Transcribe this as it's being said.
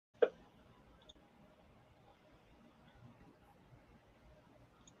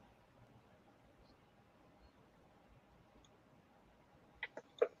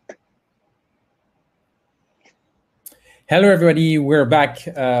Hello, everybody. We're back.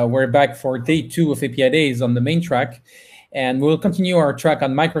 We're back for day 2 of API Days on the main track, and we'll continue our track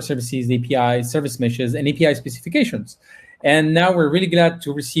on microservices, API, service meshes, and API specifications. And now we're really glad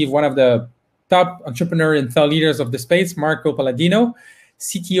to receive one of the top entrepreneur and thought leaders of the space, Marco Palladino,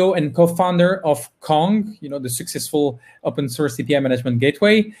 CTO and co-founder of Kong, the successful open source API management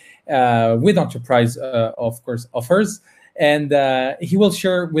gateway with enterprise, of course, offers. And he will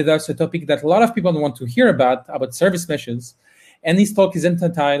share with us a topic that a lot of people want to hear about service meshes. And this talk is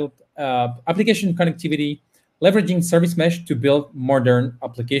entitled Application Connectivity, Leveraging Service Mesh to Build Modern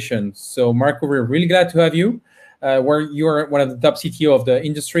Applications. So Marco, we're really glad to have you. You're one of the top CTO of the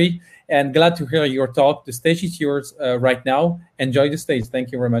industry, and glad to hear your talk. The stage is yours right now. Enjoy the stage.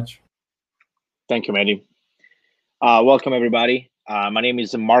 Thank you very much. Thank you, Mehdi. Welcome, everybody. My name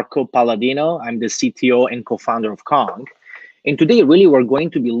is Marco Palladino. I'm the CTO and co-founder of Kong. And today, really, we're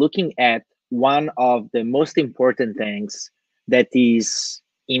going to be looking at one of the most important things that is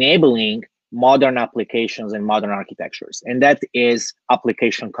enabling modern applications and modern architectures, and that is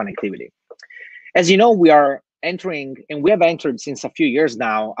application connectivity. As you know, we are entering, and we have entered since a few years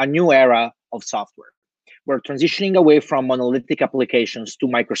now, a new era of software. We're transitioning away from monolithic applications to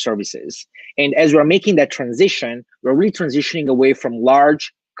microservices. And as we're making that transition, we're really transitioning away from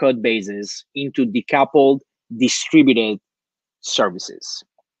large code bases into decoupled, distributed services.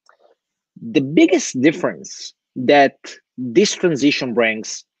 The biggest difference that this transition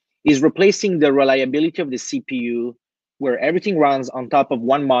brings is replacing the reliability of the CPU, where everything runs on top of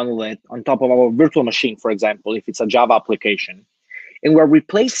one monolith, on top of our virtual machine, for example, if it's a Java application. And we're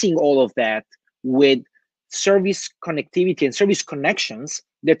replacing all of that with service connectivity and service connections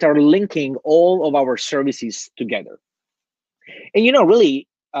that are linking all of our services together. And really,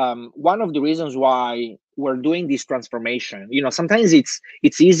 one of the reasons why we're doing this transformation, sometimes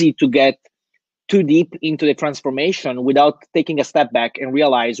it's easy to get too deep into the transformation without taking a step back and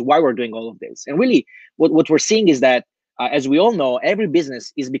realize why we're doing all of this. And really, what we're seeing is that, as we all know, every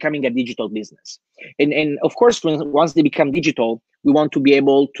business is becoming a digital business. And of course, once they become digital, we want to be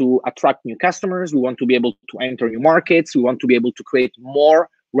able to attract new customers. We want to be able to enter new markets. We want to be able to create more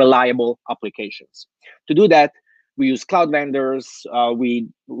reliable applications. To do that, we use cloud vendors. We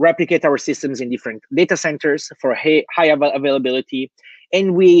replicate our systems in different data centers for high availability.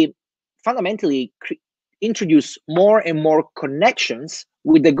 And we fundamentally introduce more and more connections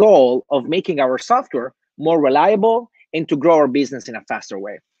with the goal of making our software more reliable and to grow our business in a faster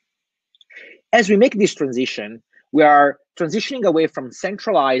way. As we make this transition, we are transitioning away from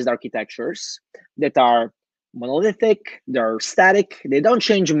centralized architectures that are monolithic, they're static, they don't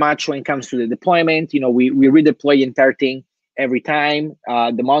change much when it comes to the deployment. We redeploy the entire thing every time,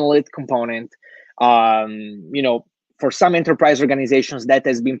 the monolith component. For some enterprise organizations, that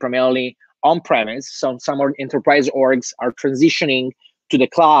has been primarily on-premise. Some enterprise orgs are transitioning to the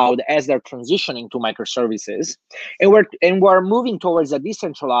cloud as they're transitioning to microservices. And we're moving towards a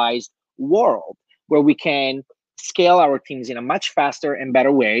decentralized world where we can scale our teams in a much faster and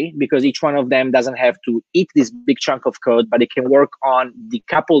better way, because each one of them doesn't have to eat this big chunk of code, but they can work on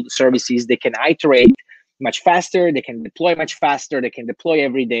decoupled services. They can iterate much faster. They can deploy much faster. They can deploy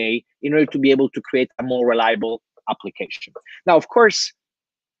every day in order to be able to create a more reliable application. Now, of course,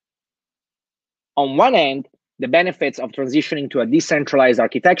 on one end, the benefits of transitioning to a decentralized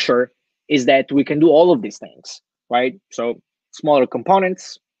architecture is that we can do all of these things, right? So smaller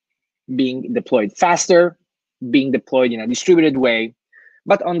components being deployed faster, being deployed in a distributed way.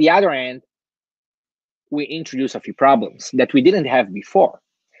 But on the other end, we introduce a few problems that we didn't have before.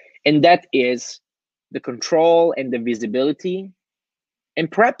 And that is the control and the visibility, and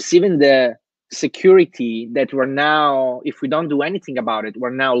perhaps even the security that we're now, if we don't do anything about it, we're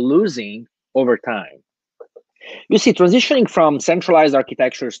now losing over time. You see, transitioning from centralized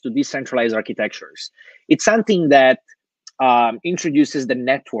architectures to decentralized architectures, it's something that introduces the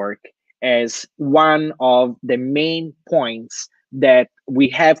network as one of the main points that we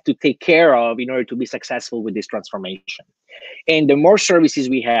have to take care of in order to be successful with this transformation. And the more services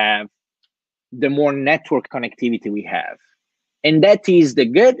we have, the more network connectivity we have. And that is the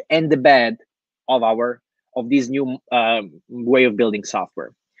good and the bad of this new way of building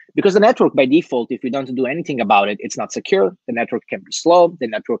software. Because the network, by default, if we don't do anything about it, it's not secure. The network can be slow. The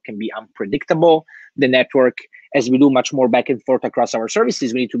network can be unpredictable. The network, as we do much more back and forth across our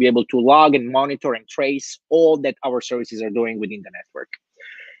services, we need to be able to log and monitor and trace all that our services are doing within the network.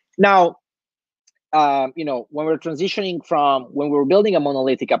 Now, when we're transitioning when we were building a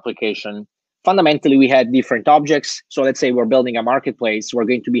monolithic application, fundamentally, we had different objects. So let's say we're building a marketplace. We're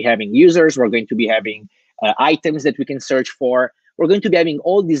going to be having users. We're going to be having items that we can search for. We're going to be having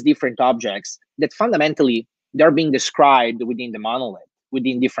all these different objects that fundamentally they're being described within the monolith,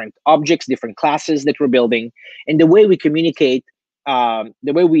 within different objects, different classes that we're building. And the way we communicate, the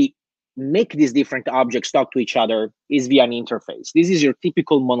way we make these different objects talk to each other is via an interface. This is your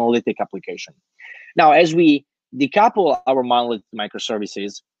typical monolithic application. Now, as we decouple our monolith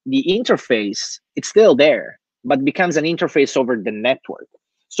microservices, the interface, it's still there, but becomes an interface over the network.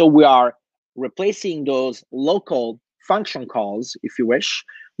 So we are replacing those local function calls, if you wish,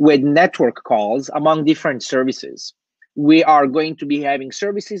 with network calls among different services. We are going to be having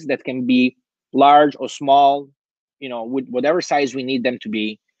services that can be large or small, with whatever size we need them to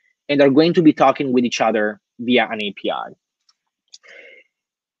be, and are going to be talking with each other via an API.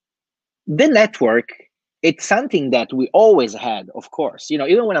 The network, it's something that we always had, of course.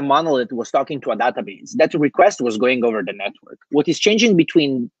 Even when a monolith was talking to a database, that request was going over the network. What is changing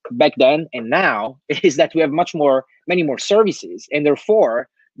between back then and now is that we have many more services, and therefore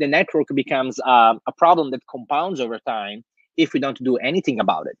the network becomes a problem that compounds over time if we don't do anything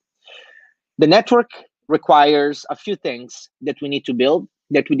about it. The network requires a few things that we need to build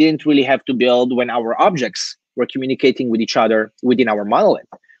that we didn't really have to build when our objects were communicating with each other within our monolith.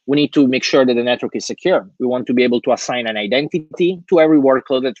 We need to make sure that the network is secure. We want to be able to assign an identity to every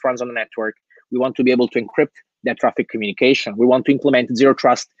workload that runs on the network. We want to be able to encrypt that traffic communication. We want to implement zero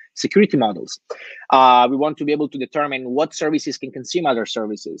trust security models. We want to be able to determine what services can consume other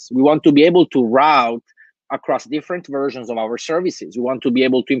services. We want to be able to route across different versions of our services. We want to be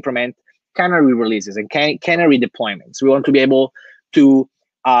able to implement canary releases and canary deployments. We want to be able to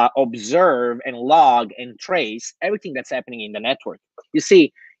observe and log and trace everything that's happening in the network. You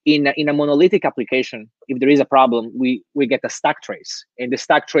see, in a monolithic application, if there is a problem, we get a stack trace, and the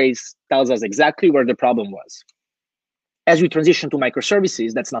stack trace tells us exactly where the problem was. As we transition to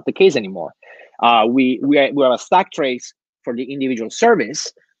microservices, that's not the case anymore. We have a stack trace for the individual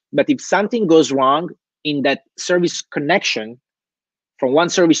service, but if something goes wrong in that service connection from one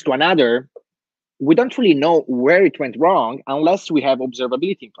service to another, we don't really know where it went wrong unless we have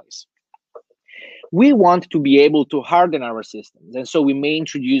observability in place. We want to be able to harden our systems, and so we may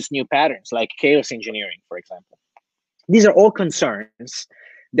introduce new patterns like chaos engineering, for example. These are all concerns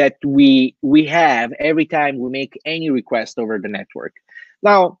that we have every time we make any request over the network.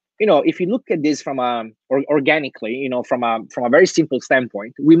 Now, if you look at this from organically, from a very simple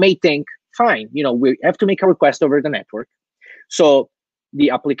standpoint, we may think, fine, we have to make a request over the network. So the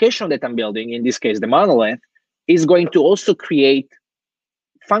application that I'm building, in this case, the monolith, is going to also create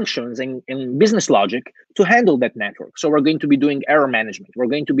functions and business logic to handle that network. So we're going to be doing error management. We're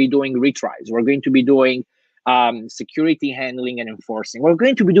going to be doing retries. We're going to be doing security handling and enforcing. We're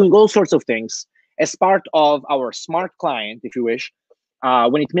going to be doing all sorts of things as part of our smart client, if you wish,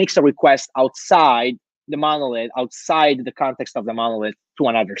 when it makes a request outside the monolith, outside the context of the monolith to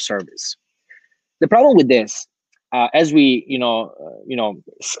another service. The problem with this, as we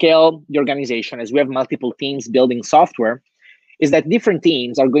scale the organization, as we have multiple teams building software, is that different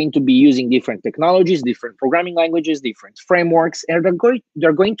teams are going to be using different technologies, different programming languages, different frameworks, and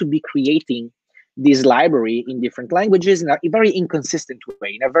they're going to be creating this library in different languages in a very inconsistent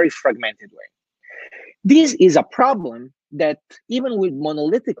way, in a very fragmented way. This is a problem that even with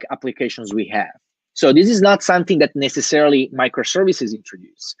monolithic applications we have. So this is not something that necessarily microservices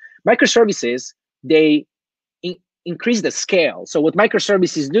introduce. Microservices, they increase the scale. So what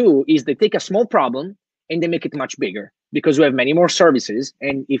microservices do is they take a small problem and they make it much bigger because we have many more services.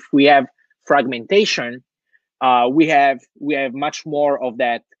 And if we have fragmentation, we have much more of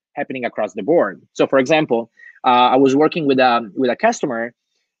that happening across the board. So for example, I was working with a customer,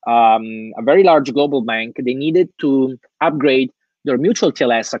 a very large global bank. They needed to upgrade their mutual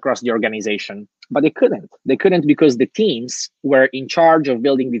TLS across the organization, but they couldn't. They couldn't because the teams were in charge of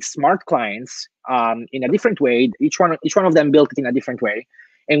building these smart clients in a different way. Each one of them built it in a different way.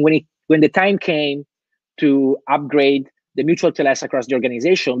 And when the time came to upgrade the mutual TLS across the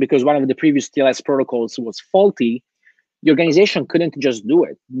organization, because one of the previous TLS protocols was faulty, the organization couldn't just do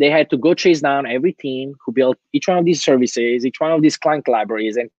it. They had to go chase down every team who built each one of these services, each one of these client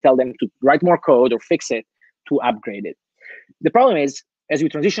libraries, and tell them to write more code or fix it to upgrade it. The problem is, as we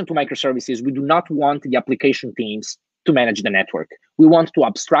transition to microservices, we do not want the application teams to manage the network. We want to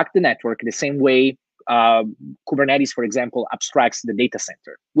abstract the network the same way Kubernetes, for example, abstracts the data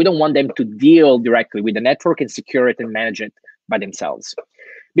center. We don't want them to deal directly with the network and secure it and manage it by themselves.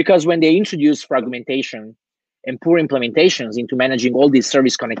 Because when they introduce fragmentation and poor implementations into managing all this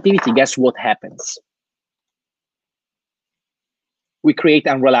service connectivity, guess what happens? We create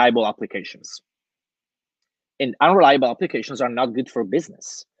unreliable applications. And unreliable applications are not good for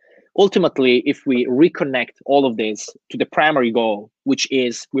business. Ultimately, if we reconnect all of this to the primary goal, which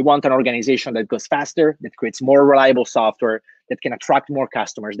is we want an organization that goes faster, that creates more reliable software, that can attract more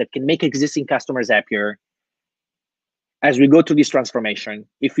customers, that can make existing customers happier. As we go through this transformation,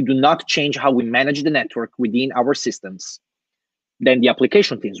 if we do not change how we manage the network within our systems, then the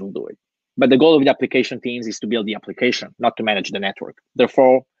application teams will do it. But the goal of the application teams is to build the application, not to manage the network.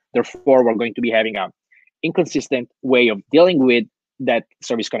 Therefore, we're going to be having an inconsistent way of dealing with that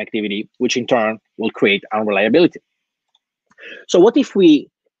service connectivity, which in turn will create unreliability. So what if we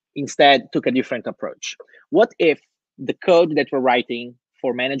instead took a different approach? What if the code that we're writing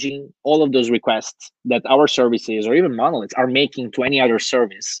for managing all of those requests that our services or even monoliths are making to any other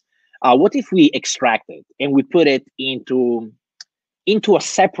service, what if we extract it and we put it into a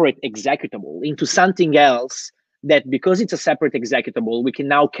separate executable, into something else that, because it's a separate executable, we can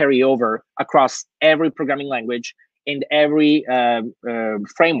now carry over across every programming language and every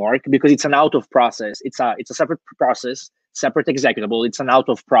framework, because it's an out of process. It's a separate process, separate executable. It's an out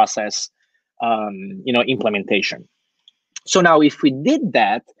of process, implementation. So now, if we did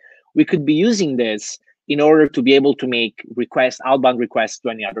that, we could be using this in order to be able to make outbound requests to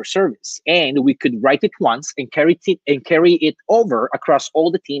any other service, and we could write it once and carry it over across all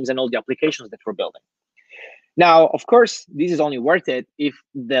the teams and all the applications that we're building. Now, of course, this is only worth it if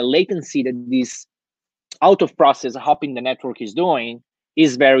the latency that this out of process hopping the network is doing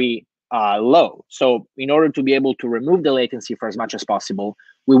is very low. So in order to be able to remove the latency for as much as possible,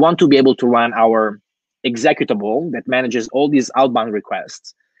 we want to be able to run our executable that manages all these outbound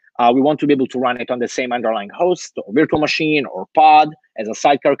requests. We want to be able to run it on the same underlying host or virtual machine or pod as a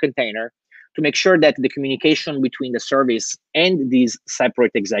sidecar container to make sure that the communication between the service and these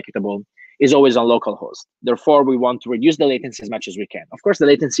separate executable is always on localhost. Therefore, we want to reduce the latency as much as we can. Of course, the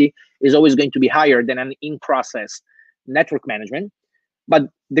latency is always going to be higher than an in-process network management, but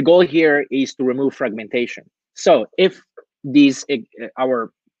the goal here is to remove fragmentation. So if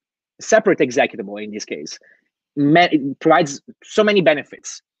our separate executable, in this case, provides so many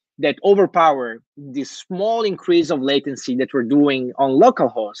benefits that overpower this small increase of latency that we're doing on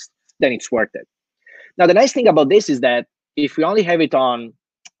localhost, then it's worth it. Now, the nice thing about this is that if we only have it on,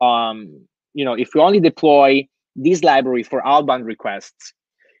 if we only deploy this library for outbound requests,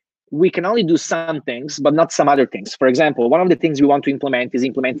 we can only do some things, but not some other things. For example, one of the things we want to implement is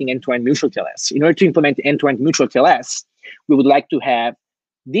implementing end-to-end mutual TLS. In order to implement end-to-end mutual TLS, we would like to have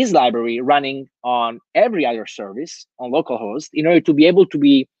this library running on every other service on localhost in order to be able to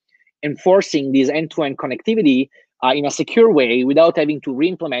be enforcing this end-to-end connectivity in a secure way without having to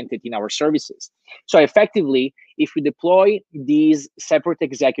re-implement it in our services. So effectively, if we deploy these separate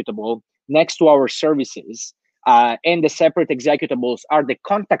executable next to our services, and the separate executables are the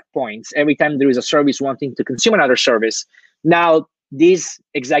contact points every time there is a service wanting to consume another service, now this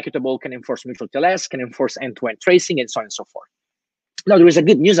executable can enforce mutual TLS, can enforce end-to-end tracing, and so on and so forth. Now, there is a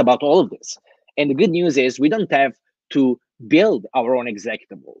good news about all of this. And the good news is we don't have to build our own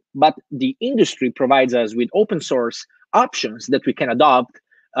executable, but the industry provides us with open source options that we can adopt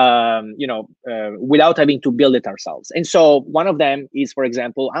without having to build it ourselves. And so one of them is, for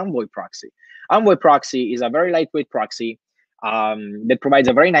example, Envoy Proxy. Envoy Proxy is a very lightweight proxy that provides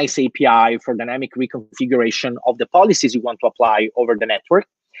a very nice API for dynamic reconfiguration of the policies you want to apply over the network.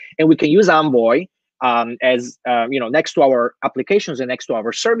 And we can use Envoy as next to our applications and next to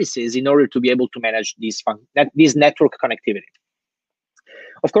our services in order to be able to manage this network connectivity.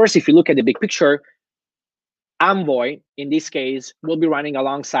 Of course, if you look at the big picture, Envoy, in this case, will be running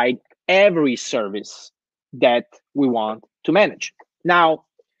alongside every service that we want to manage. Now,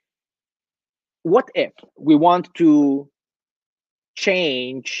 what if we want to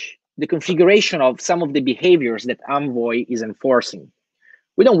change the configuration of some of the behaviors that Envoy is enforcing?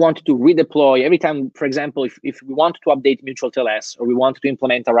 We don't want to redeploy every time. For example, if we want to update mutual TLS or we want to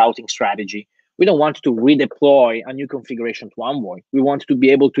implement a routing strategy, we don't want to redeploy a new configuration to Envoy. We want to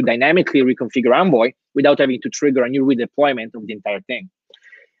be able to dynamically reconfigure Envoy without having to trigger a new redeployment of the entire thing.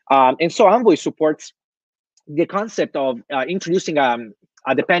 And so Envoy supports the concept of introducing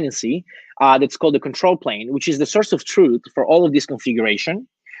a dependency that's called the control plane, which is the source of truth for all of this configuration.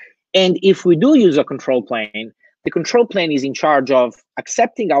 And if we do use a control plane, the control plane is in charge of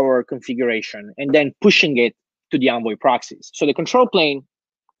accepting our configuration and then pushing it to the Envoy proxies. So the control plane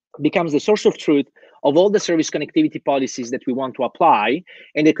becomes the source of truth of all the service connectivity policies that we want to apply.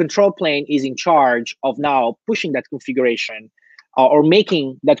 And the control plane is in charge of now pushing that configuration or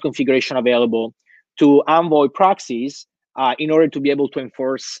making that configuration available to Envoy proxies in order to be able to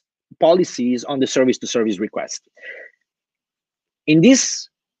enforce policies on the service-to-service request. In this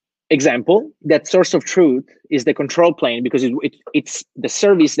example, that source of truth is the control plane because it's the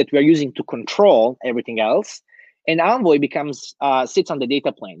service that we are using to control everything else. And Envoy becomes sits on the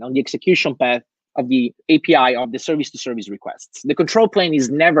data plane, on the execution path of the API of the service-to-service requests. The control plane is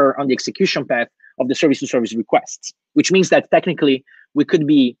never on the execution path of the service-to-service requests, which means that technically we could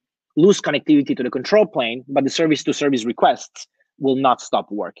lose connectivity to the control plane, but the service-to-service requests will not stop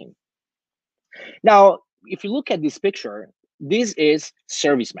working. Now, if you look at this picture, this is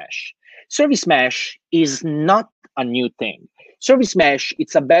Service Mesh. Service Mesh is not a new thing. Service Mesh,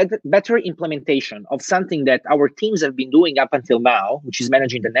 it's a better implementation of something that our teams have been doing up until now, which is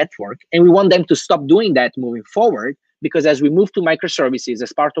managing the network. And we want them to stop doing that moving forward, because as we move to microservices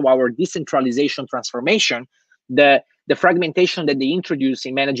as part of our decentralization transformation, the fragmentation that they introduce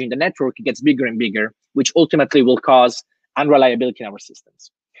in managing the network gets bigger and bigger, which ultimately will cause unreliability in our systems.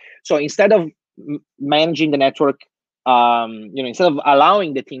 So instead of managing the network, instead of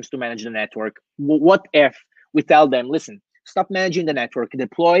allowing the teams to manage the network, what if we tell them, listen, stop managing the network,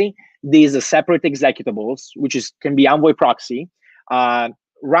 deploy these separate executables, which can be Envoy proxy,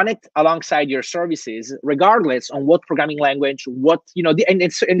 run it alongside your services, regardless on what programming language, and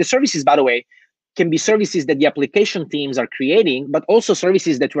the services, by the way, can be services that the application teams are creating, but also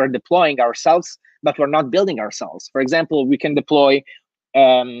services that we're deploying ourselves, but we're not building ourselves. For example, we can deploy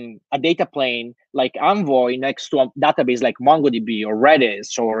a data plane like Envoy next to a database like MongoDB or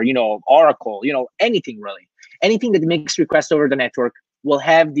Redis or Oracle, anything really. Anything that makes requests over the network will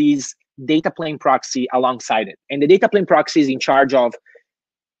have these data plane proxy alongside it. And the data plane proxy is in charge of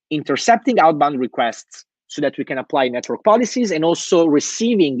intercepting outbound requests so that we can apply network policies, and also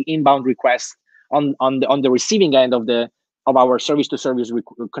receiving inbound requests on the receiving end of our service-to-service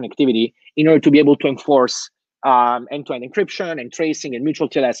connectivity in order to be able to enforce end-to-end encryption and tracing and mutual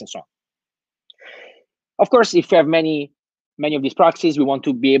TLS and so on. Of course, if we have many of these proxies, we want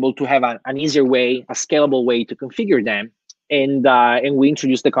to be able to have an easier way, a scalable way to configure them, and we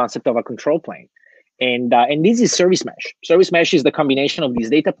introduce the concept of a control plane, and this is Service Mesh. Service Mesh is the combination of these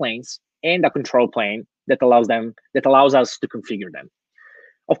data planes and a control plane that allows us to configure them.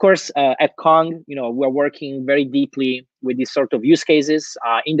 Of course, at Kong, we're working very deeply with these sort of use cases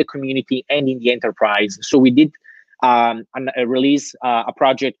in the community and in the enterprise. So we did release a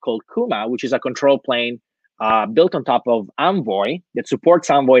project called Kuma, which is a control plane built on top of Envoy that supports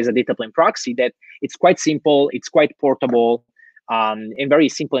Envoy as a data plane proxy. That it's quite simple, it's quite portable, and very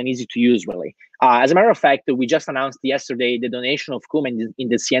simple and easy to use, really. As a matter of fact, we just announced yesterday the donation of Kuma in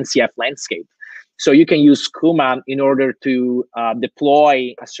the CNCF landscape. So you can use Kuma in order to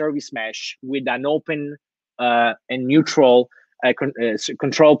deploy a service mesh with an open and neutral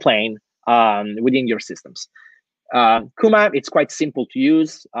control plane within your systems. Kuma, it's quite simple to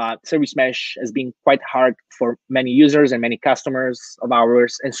use. Service mesh has been quite hard for many users and many customers of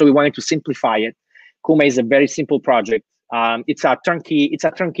ours, and so we wanted to simplify it. Kuma is a very simple project. It's a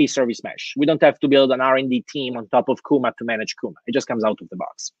turnkey service mesh. We don't have to build an R&D team on top of Kuma to manage Kuma. It just comes out of the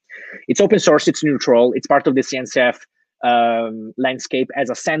box. It's open source. It's neutral. It's part of the CNCF landscape as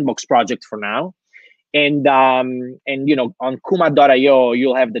a sandbox project for now. And on kuma.io,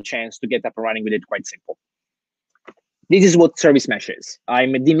 you'll have the chance to get up and running with it quite simple. This is what service mesh is.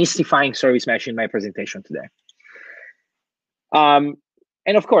 I'm demystifying service mesh in my presentation today.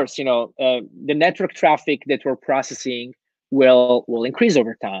 And of course, the network traffic that we're processing will increase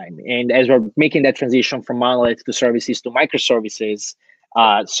over time. And as we're making that transition from monolith to services to microservices,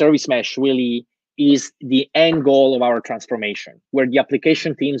 service mesh really is the end goal of our transformation, where the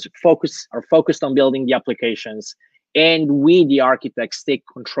application teams are focused on building the applications, and we, the architects, take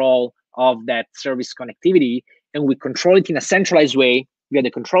control of that service connectivity, and we control it in a centralized way via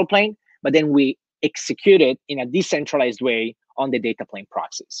the control plane, but then we execute it in a decentralized way on the data plane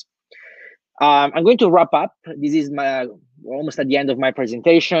proxies. I'm going to wrap up. This is almost at the end of my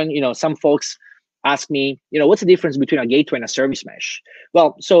presentation. Some folks ask me, what's the difference between a gateway and a service mesh?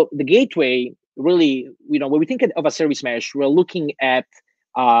 Well, so the gateway really, when we think of a service mesh, we're looking at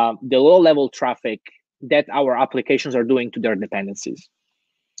the low-level traffic that our applications are doing to their dependencies.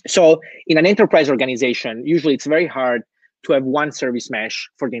 So in an enterprise organization, usually it's very hard to have one service mesh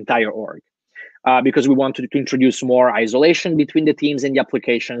for the entire org. Because we want to introduce more isolation between the teams and the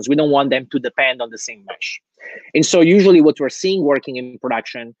applications. We don't want them to depend on the same mesh. And so usually what we're seeing working in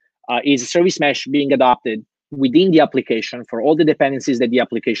production is a service mesh being adopted within the application for all the dependencies that the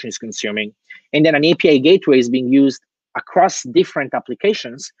application is consuming. And then an API gateway is being used across different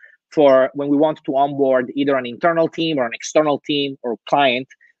applications for when we want to onboard either an internal team or an external team or client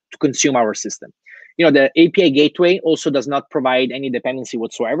to consume our system. The API gateway also does not provide any dependency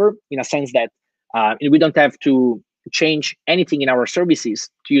whatsoever, in a sense that we don't have to change anything in our services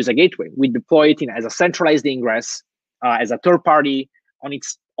to use a gateway. We deploy it as a centralized ingress, as a third party on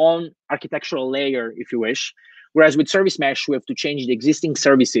its own architectural layer, if you wish. Whereas with Service Mesh, we have to change the existing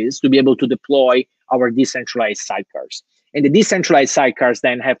services to be able to deploy our decentralized sidecars. And the decentralized sidecars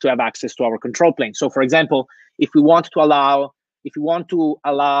then have to have access to our control plane. So for example, if we want to allow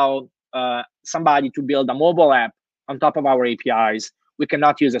somebody to build a mobile app on top of our APIs, we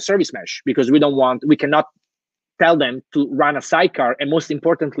cannot use a Service Mesh because we cannot tell them to run a sidecar. And most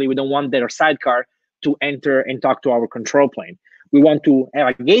importantly, we don't want their sidecar to enter and talk to our control plane. We want to have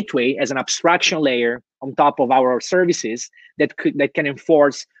a gateway as an abstraction layer on top of our services that can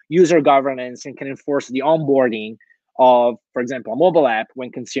enforce user governance and can enforce the onboarding of, for example, a mobile app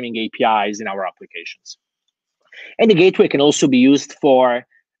when consuming APIs in our applications. And the gateway can also be used for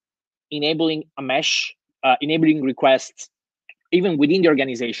enabling a mesh, enabling requests even within the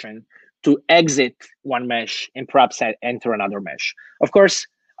organization to exit one mesh and perhaps enter another mesh. Of course,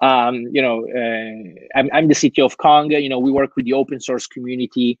 I'm the CTO of Kong. We work with the open source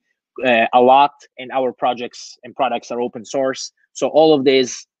community a lot, and our projects and products are open source. So all of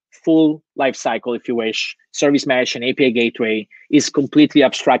this full life cycle, if you wish, Service Mesh and API Gateway is completely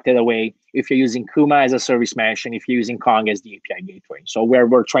abstracted away if you're using Kuma as a Service Mesh and if you're using Kong as the API Gateway. So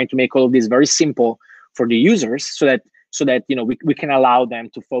we're trying to make all of this very simple for the users so that we can allow them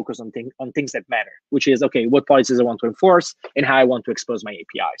to focus on things that matter, which is, okay, what policies I want to enforce and how I want to expose my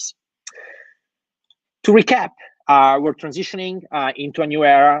APIs. To recap, we're transitioning into a new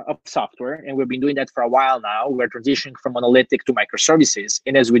era of software, and we've been doing that for a while now. We're transitioning from monolithic to microservices.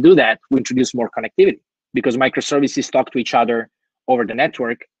 And as we do that, we introduce more connectivity because microservices talk to each other over the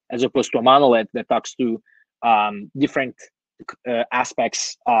network as opposed to a monolith that talks to different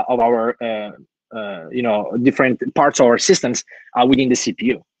aspects of our different parts of our systems within the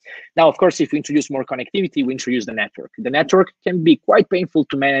CPU. Now, of course, if we introduce more connectivity, we introduce the network. The network can be quite painful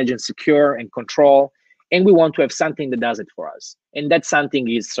to manage and secure and control, and we want to have something that does it for us. And that something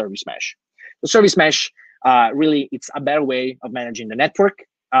is Service Mesh. The Service Mesh, really, it's a better way of managing the network.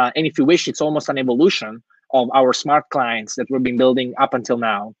 And if you wish, it's almost an evolution of our smart clients that we've been building up until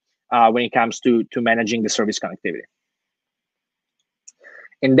now when it comes to managing the service connectivity.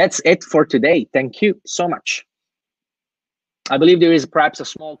 And that's it for today. Thank you so much. I believe there is perhaps a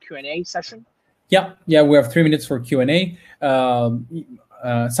small Q&A session. Yeah, we have 3 minutes for Q&A.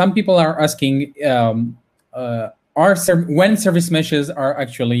 Some people are asking when service meshes are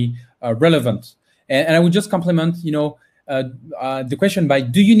actually relevant. And I would just complement, the question by,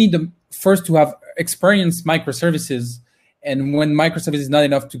 do you need first to have experienced microservices? And when microservice is not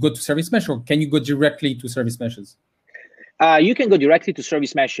enough to go to service mesh, or can you go directly to service meshes? You can go directly to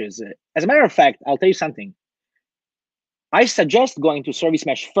service meshes. As a matter of fact, I'll tell you something. I suggest going to service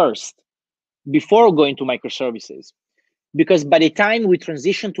mesh first before going to microservices, because by the time we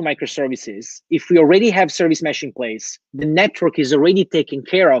transition to microservices, if we already have service mesh in place, the network is already taken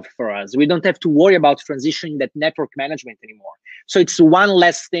care of for us. We don't have to worry about transitioning that network management anymore. So it's one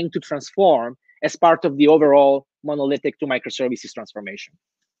less thing to transform as part of the overall monolithic to microservices transformation.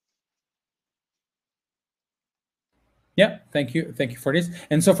 Yeah, thank you for this.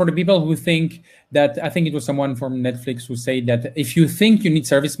 And so for the people who think that, I think it was someone from Netflix who said that if you think you need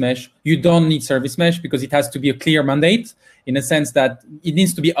service mesh, you don't need service mesh because it has to be a clear mandate in a sense that it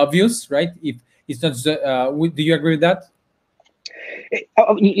needs to be obvious, right? If it's not, do you agree with that?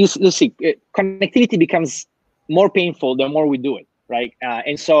 You see, connectivity becomes more painful the more we do it, right?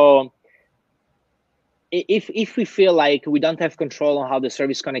 And so if we feel like we don't have control on how the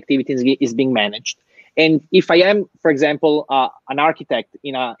service connectivity is being managed, and if I am, for example, an architect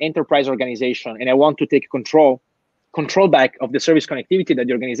in an enterprise organization and I want to take control back of the service connectivity that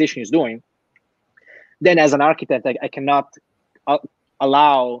the organization is doing, then as an architect, I cannot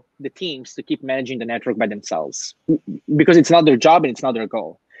allow the teams to keep managing the network by themselves because it's not their job and it's not their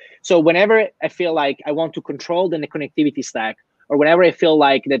goal. So whenever I feel like I want to control the connectivity stack, or whenever I feel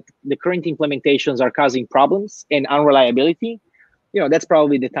like that the current implementations are causing problems and unreliability, that's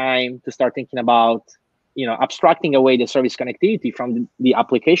probably the time to start thinking about abstracting away the service connectivity from the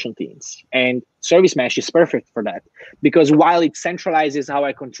application teams. And Service Mesh is perfect for that, because while it centralizes how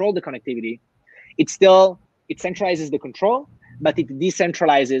I control the connectivity, it centralizes the control, but it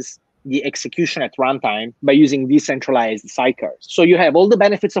decentralizes the execution at runtime by using decentralized sidecars. So you have all the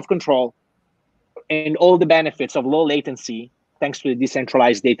benefits of control and all the benefits of low latency thanks to the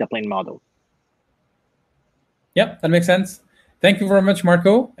decentralized data plane model. Yeah, that makes sense. Thank you very much,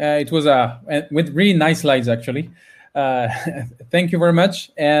 Marco. It was with really nice slides, actually. Thank you very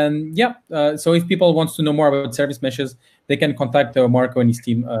much. And yeah, so if people want to know more about service meshes, they can contact Marco and his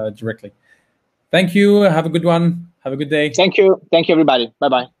team directly. Thank you. Have a good one. Have a good day. Thank you. Thank you, everybody.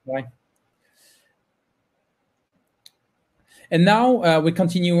 Bye-bye. Bye. And now we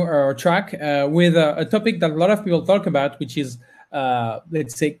continue our track with a topic that a lot of people talk about, which is,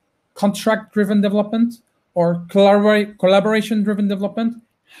 let's say, contract-driven development or collaboration-driven development.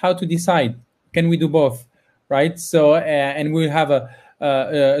 How to decide? Can we do both, right? So, and we'll have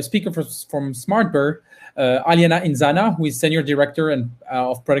a speaker from SmartBear, Alianna Inzana, who is Senior Director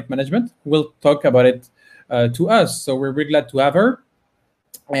of Product Management, who will talk about it to us. So we're really glad to have her.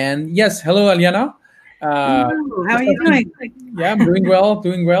 And yes, hello, Alianna. Hello, how are you doing? Yeah, I'm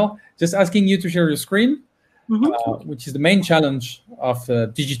doing well. Just asking you to share your screen, which is the main challenge of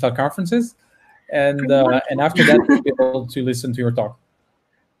digital conferences. And after that, we'll be able to listen to your talk.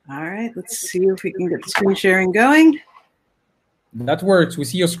 All right, let's see if we can get the screen sharing going. That works. We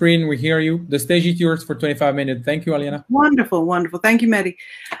see your screen. We hear you. The stage is yours for 25 minutes. Thank you, Alianna. Wonderful, wonderful. Thank you, Mehdi.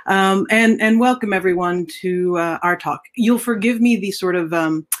 And welcome, everyone, to our talk. You'll forgive me the sort of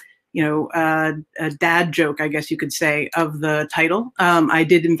a dad joke, I guess you could say, of the title. I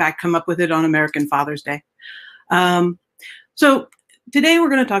did, in fact, come up with it on American Father's Day. So today we're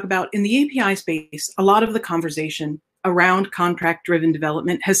going to talk about, in the API space, a lot of the conversation around contract-driven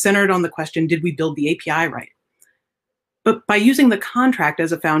development has centered on the question, did we build the API right? But by using the contract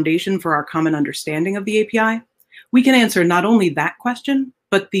as a foundation for our common understanding of the API, we can answer not only that question,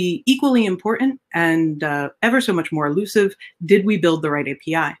 but the equally important and ever so much more elusive, did we build the right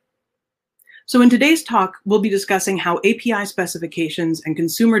API? So in today's talk, we'll be discussing how API specifications and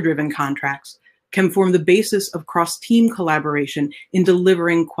consumer-driven contracts can form the basis of cross-team collaboration in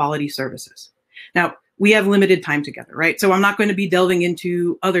delivering quality services. Now, we have limited time together, right? So I'm not going to be delving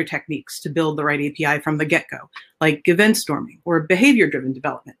into other techniques to build the right API from the get-go, like event storming or behavior-driven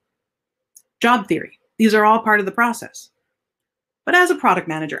development. Job theory, these are all part of the process. But as a product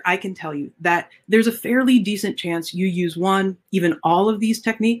manager, I can tell you that there's a fairly decent chance you use one, even all of these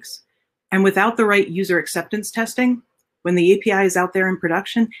techniques, and without the right user acceptance testing, when the API is out there in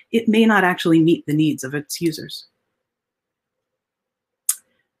production, it may not actually meet the needs of its users.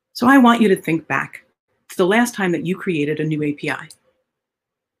 So I want you to think back to the last time that you created a new API.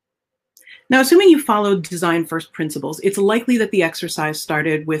 Now, assuming you followed design first principles, it's likely that the exercise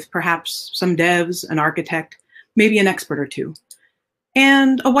started with perhaps some devs, an architect, maybe an expert or two,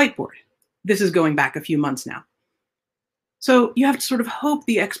 and a whiteboard. This is going back a few months now. So you have to sort of hope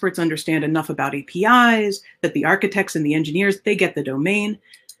the experts understand enough about APIs, that the architects and the engineers, they get the domain,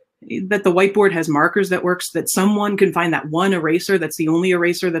 that the whiteboard has markers that works, that someone can find that one eraser that's the only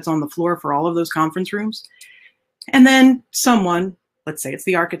eraser that's on the floor for all of those conference rooms. And then someone, let's say it's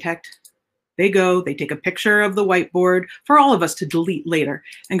the architect, they take a picture of the whiteboard for all of us to delete later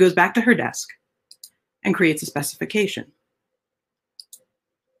and goes back to her desk and creates a specification.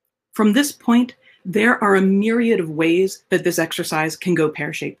 From this point, there are a myriad of ways that this exercise can go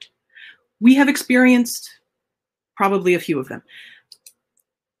pear-shaped. We have experienced probably a few of them.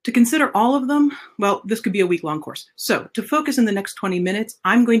 To consider all of them, well, this could be a week-long course. So to focus in the next 20 minutes,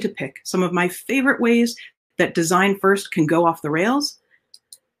 I'm going to pick some of my favorite ways that design first can go off the rails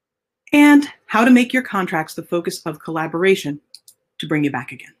and how to make your contracts the focus of collaboration to bring you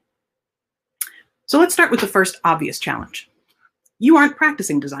back again. So let's start with the first obvious challenge. You aren't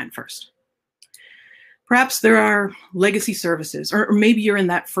practicing design first. Perhaps there are legacy services, or maybe you're in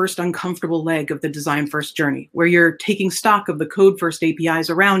that first uncomfortable leg of the design first journey, where you're taking stock of the code first APIs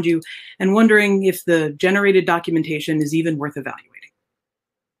around you and wondering if the generated documentation is even worth evaluating.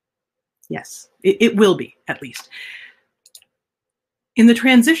 Yes, it will be, at least. In the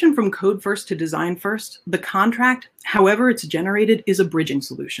transition from code first to design first, the contract, however it's generated, is a bridging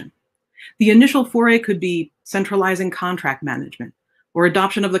solution. The initial foray could be centralizing contract management or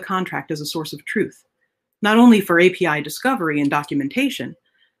adoption of the contract as a source of truth, not only for API discovery and documentation,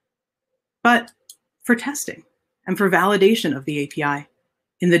 but for testing and for validation of the API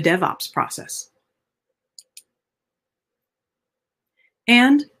in the DevOps process.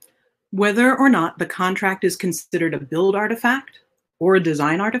 And whether or not the contract is considered a build artifact or a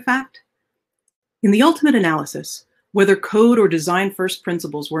design artifact, in the ultimate analysis, whether code or design first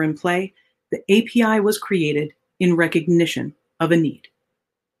principles were in play, the API was created in recognition of a need.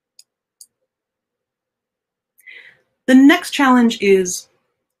 The next challenge is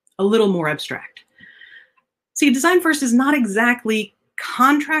a little more abstract. See, design first is not exactly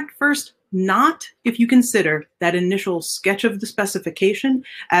contract first, not if you consider that initial sketch of the specification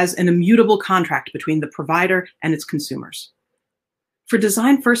as an immutable contract between the provider and its consumers. For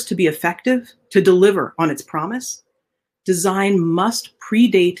design first to be effective, to deliver on its promise, design must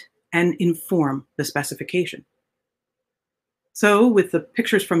predate and inform the specification. So with the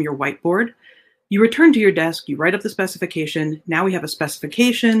pictures from your whiteboard, You return to your desk, you write up the specification. Now we have a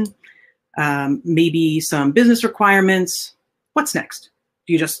specification, maybe some business requirements. What's next?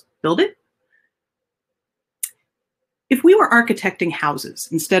 Do you just build it? If we were architecting houses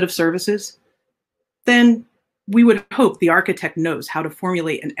instead of services, then we would hope the architect knows how to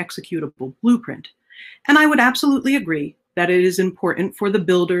formulate an executable blueprint. And I would absolutely agree that it is important for the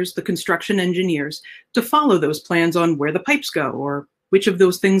builders, the construction engineers, to follow those plans on where the pipes go or which of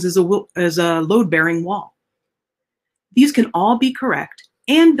those things is a load-bearing wall. These can all be correct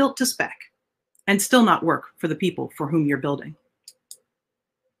and built to spec and still not work for the people for whom you're building.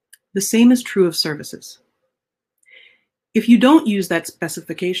 The same is true of services. If you don't use that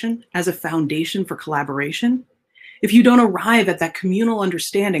specification as a foundation for collaboration, if you don't arrive at that communal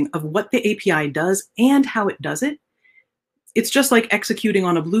understanding of what the API does and how it does it, it's just like executing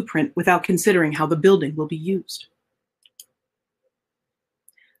on a blueprint without considering how the building will be used.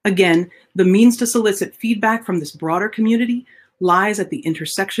 Again, the means to solicit feedback from this broader community lies at the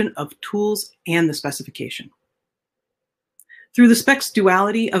intersection of tools and the specification. Through the spec's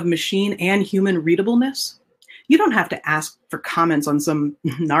duality of machine and human readableness, you don't have to ask for comments on some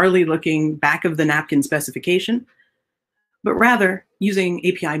gnarly-looking back-of-the-napkin specification, but rather, using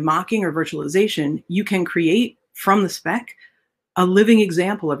API mocking or virtualization, you can create, from the spec, a living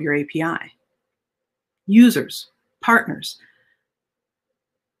example of your API. Users, partners,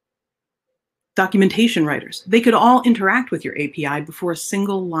 documentation writers, they could all interact with your API before a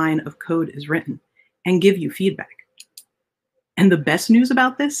single line of code is written and give you feedback. And the best news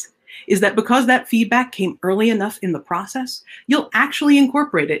about this is that because that feedback came early enough in the process, you'll actually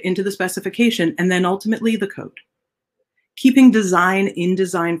incorporate it into the specification and then ultimately the code. Keeping design in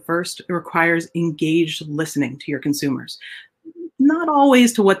design first requires engaged listening to your consumers. Not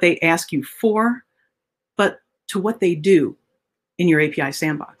always to what they ask you for, but to what they do in your API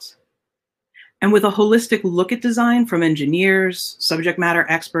sandbox. And with a holistic look at design from engineers, subject matter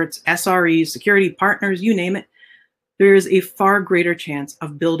experts, SREs, security partners, you name it, there is a far greater chance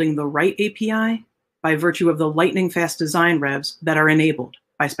of building the right API by virtue of the lightning-fast design revs that are enabled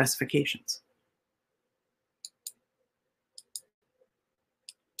by specifications.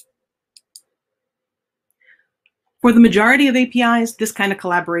 For the majority of APIs, this kind of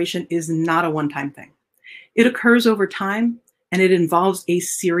collaboration is not a one-time thing. It occurs over time, and it involves a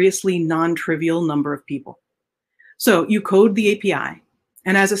seriously non-trivial number of people. So you code the API,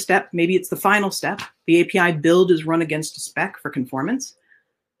 and as a step, maybe it's the final step, the API build is run against a spec for conformance.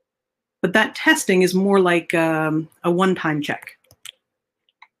 But that testing is more like a one-time check.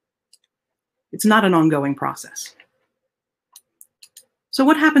 It's not an ongoing process. So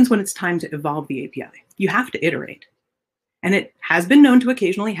what happens when it's time to evolve the API? You have to iterate. And it has been known to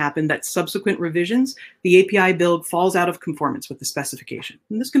occasionally happen that subsequent revisions, the API build falls out of conformance with the specification.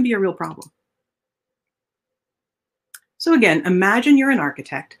 And this can be a real problem. So again, imagine you're an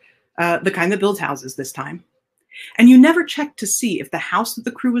architect, the kind that builds houses this time, and you never checked to see if the house that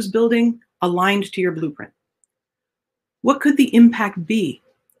the crew was building aligned to your blueprint. What could the impact be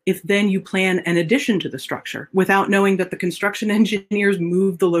if then you plan an addition to the structure without knowing that the construction engineers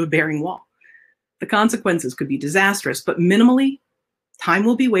moved the load-bearing wall? The consequences could be disastrous, but minimally, time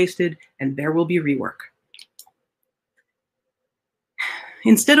will be wasted and there will be rework.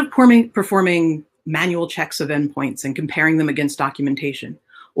 Instead of performing manual checks of endpoints and comparing them against documentation,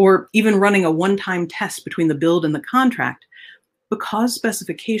 or even running a one-time test between the build and the contract, because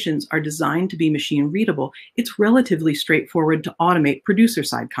specifications are designed to be machine readable, it's relatively straightforward to automate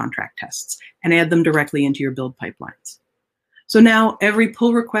producer-side contract tests and add them directly into your build pipelines. So now every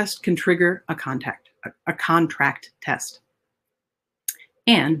pull request can trigger a contract test.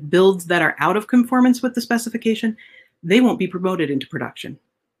 And builds that are out of conformance with the specification, they won't be promoted into production.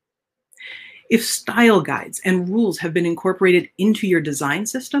 If style guides and rules have been incorporated into your design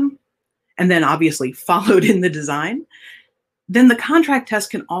system, and then obviously followed in the design, then the contract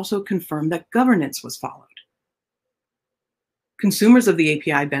test can also confirm that governance was followed. Consumers of the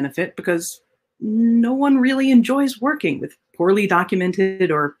API benefit because no one really enjoys working with poorly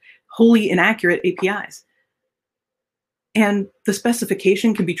documented or wholly inaccurate APIs. And the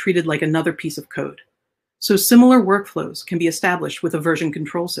specification can be treated like another piece of code. So similar workflows can be established with a version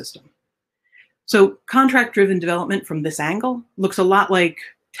control system. So contract-driven development from this angle looks a lot like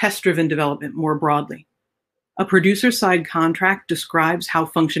test-driven development more broadly. A producer-side contract describes how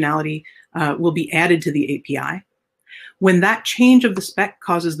functionality will be added to the API. When that change of the spec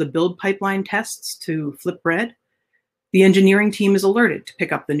causes the build pipeline tests to flip red, the engineering team is alerted to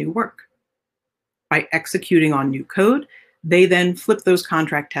pick up the new work. By executing on new code, they then flip those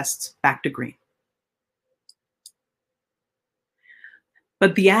contract tests back to green.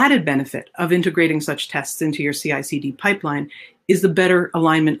 But the added benefit of integrating such tests into your CI/CD pipeline is the better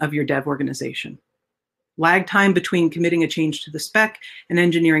alignment of your dev organization. Lag time between committing a change to the spec and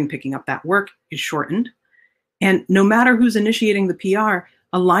engineering picking up that work is shortened. And no matter who's initiating the PR,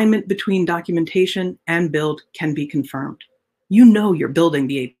 alignment between documentation and build can be confirmed. You know you're building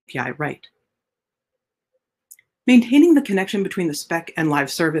the API right. Maintaining the connection between the spec and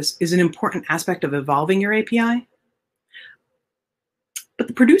live service is an important aspect of evolving your API. But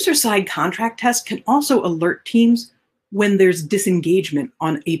the producer-side contract test can also alert teams when there's disengagement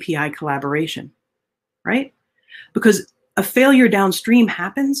on API collaboration, right? Because a failure downstream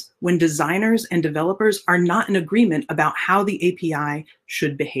happens when designers and developers are not in agreement about how the API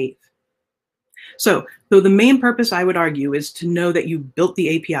should behave. So, though the main purpose, I would argue, is to know that you built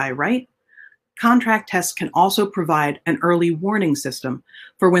the API right, contract tests can also provide an early warning system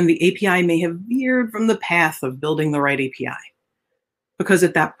for when the API may have veered from the path of building the right API. Because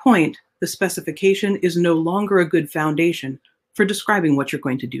at that point, the specification is no longer a good foundation for describing what you're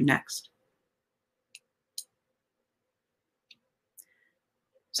going to do next.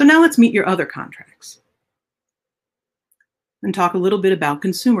 So now let's meet your other contracts and talk a little bit about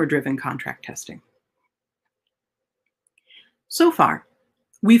consumer-driven contract testing. So far,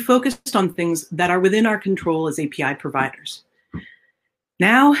 we've focused on things that are within our control as API providers.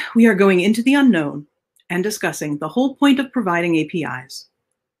 Now we are going into the unknown and discussing the whole point of providing APIs,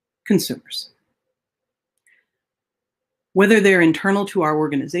 consumers. Whether they're internal to our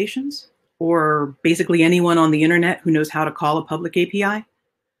organizations or basically anyone on the internet who knows how to call a public API,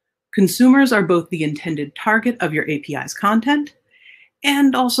 consumers are both the intended target of your API's content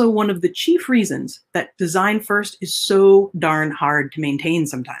and also one of the chief reasons that design first is so darn hard to maintain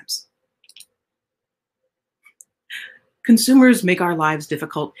sometimes. Consumers make our lives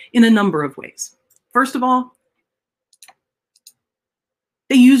difficult in a number of ways. First of all,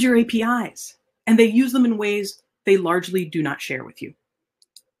 they use your APIs, and they use them in ways they largely do not share with you.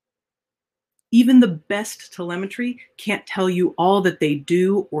 Even the best telemetry can't tell you all that they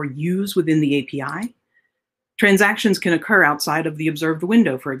do or use within the API. Transactions can occur outside of the observed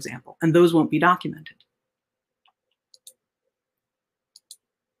window, for example, and those won't be documented.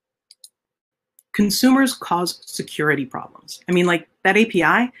 Consumers cause security problems. I mean, like that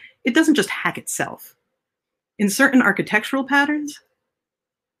API, it doesn't just hack itself. In certain architectural patterns,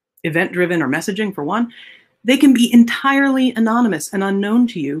 event-driven or messaging for one, they can be entirely anonymous and unknown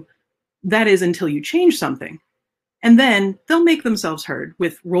to you. That is until you change something. And then they'll make themselves heard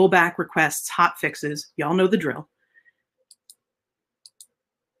with rollback requests, hot fixes. Y'all know the drill.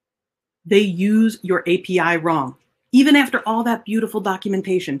 They use your API wrong, even after all that beautiful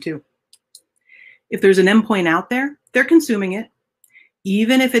documentation too. If there's an endpoint out there, they're consuming it.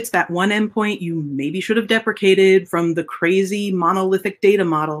 Even if it's that one endpoint you maybe should have deprecated from the crazy monolithic data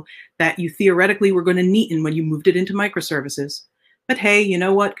model that you theoretically were going to neaten when you moved it into microservices. But hey, you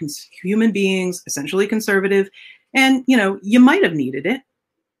know what? Human beings, essentially conservative, and you might have needed it.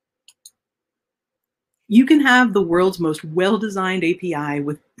 You can have the world's most well-designed API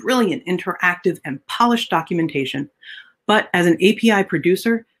with brilliant interactive and polished documentation, but as an API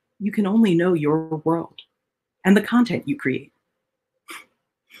producer, you can only know your world and the content you create.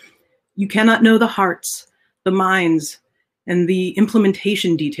 You cannot know the hearts, the minds, and the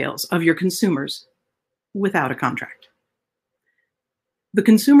implementation details of your consumers without a contract. The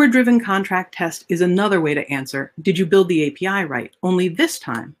consumer-driven contract test is another way to answer, did you build the API right? Only this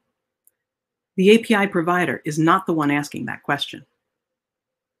time, the API provider is not the one asking that question.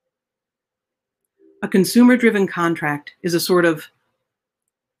 A consumer-driven contract is a sort of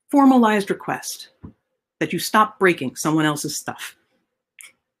formalized request that you stop breaking someone else's stuff.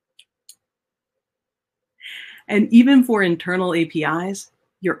 And even for internal APIs,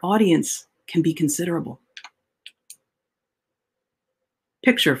 your audience can be considerable.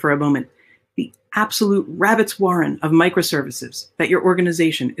 Picture for a moment the absolute rabbit's warren of microservices that your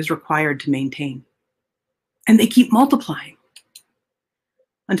organization is required to maintain. And they keep multiplying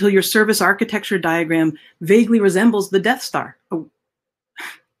until your service architecture diagram vaguely resembles the Death Star. Oh,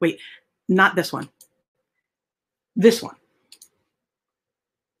 wait, not this one. This one.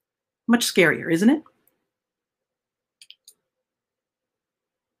 Much scarier, isn't it?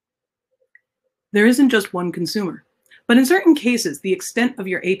 There isn't just one consumer. But in certain cases, the extent of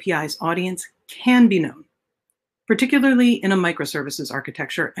your API's audience can be known, particularly in a microservices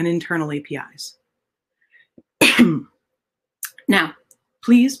architecture and internal APIs. Now,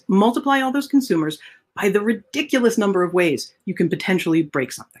 please multiply all those consumers by the ridiculous number of ways you can potentially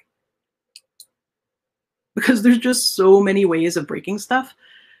break something. Because there's just so many ways of breaking stuff.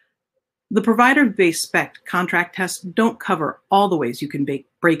 The provider-based spec contract tests don't cover all the ways you can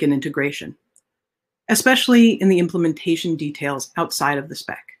break an integration, especially in the implementation details outside of the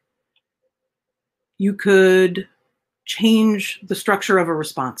spec. You could change the structure of a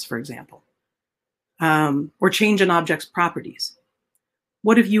response, for example, or change an object's properties.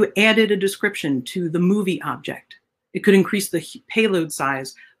 What if you added a description to the movie object? It could increase the payload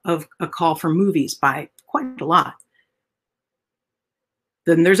size of a call for movies by quite a lot.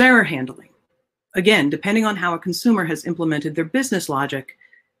 Then there's error handling. Again, depending on how a consumer has implemented their business logic,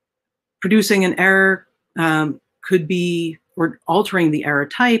 producing an error could be, or altering the error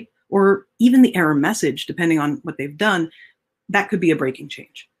type, or even the error message, depending on what they've done, that could be a breaking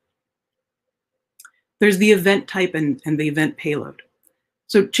change. There's the event type and the event payload.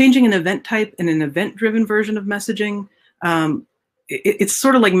 So changing an event type in an event-driven version of messaging, it's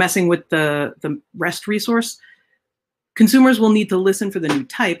sort of like messing with the REST resource. Consumers will need to listen for the new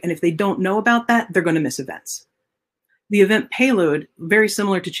type, and if they don't know about that, they're going to miss events. The event payload, very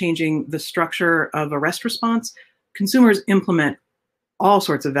similar to changing the structure of a REST response, consumers implement all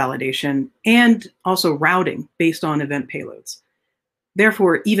sorts of validation and also routing based on event payloads.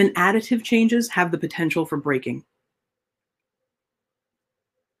 Therefore, even additive changes have the potential for breaking.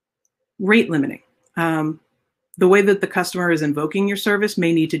 Rate limiting. The way that the customer is invoking your service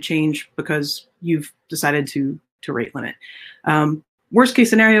may need to change because you've decided to rate limit. Worst case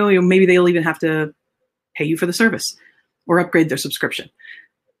scenario, maybe they'll even have to pay you for the service or upgrade their subscription.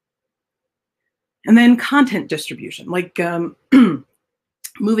 And then content distribution, like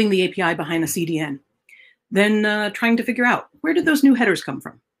moving the API behind a CDN. Then trying to figure out, where did those new headers come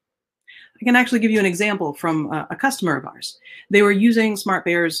from? I can actually give you an example from a customer of ours. They were using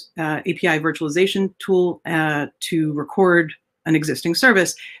SmartBear's API virtualization tool to record an existing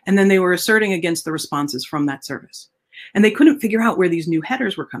service, and then they were asserting against the responses from that service. And they couldn't figure out where these new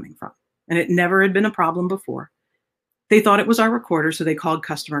headers were coming from, and it never had been a problem before. They thought it was our recorder, so they called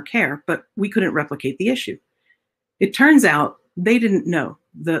customer care, but we couldn't replicate the issue. It turns out they didn't know.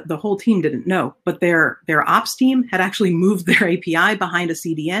 The whole team didn't know, but their ops team had actually moved their API behind a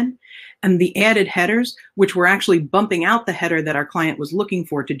CDN, and the added headers, which were actually bumping out the header that our client was looking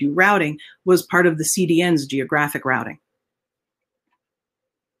for to do routing, was part of the CDN's geographic routing.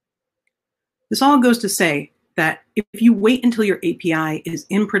 This all goes to say that if you wait until your API is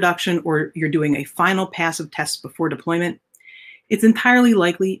in production or you're doing a final pass of tests before deployment, it's entirely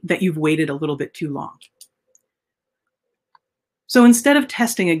likely that you've waited a little bit too long. So instead of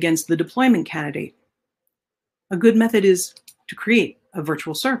testing against the deployment candidate, a good method is to create a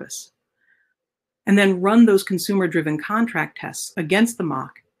virtual service and then run those consumer-driven contract tests against the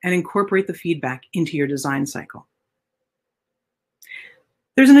mock and incorporate the feedback into your design cycle.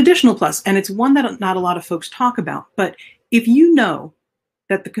 There's an additional plus, and it's one that not a lot of folks talk about, but if you know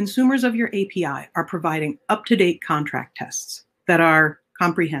that the consumers of your API are providing up-to-date contract tests that are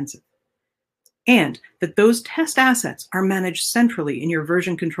comprehensive, and that those test assets are managed centrally in your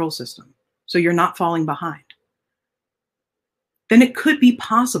version control system, so you're not falling behind, then it could be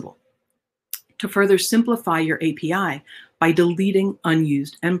possible to further simplify your API by deleting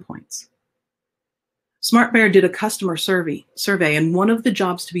unused endpoints. SmartBear did a customer survey, and one of the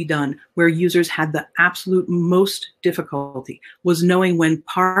jobs to be done where users had the absolute most difficulty was knowing when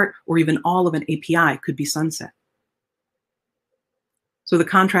part or even all of an API could be sunset. So the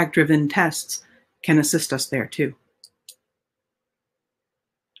contract-driven tests can assist us there too.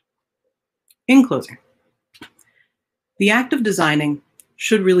 In closing, the act of designing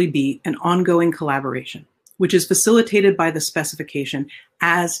should really be an ongoing collaboration, which is facilitated by the specification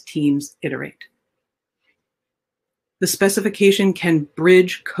as teams iterate. The specification can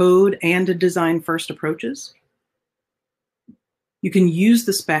bridge code and design-first approaches. You can use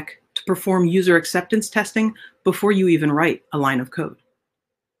the spec to perform user acceptance testing before you even write a line of code.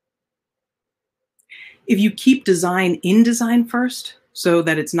 If you keep design in design first, so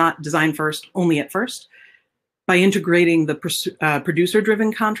that it's not design first only at first, by integrating the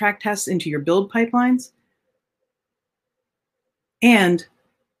producer-driven contract tests into your build pipelines, and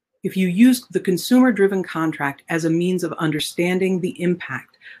if you use the consumer-driven contract as a means of understanding the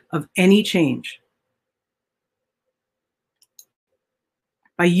impact of any change,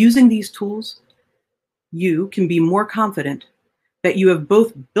 by using these tools, you can be more confident that you have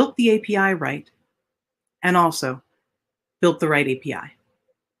both built the API right and also built the right API.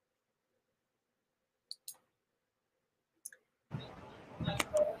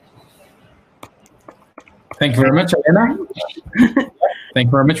 Thank you very much, Alianna. Thank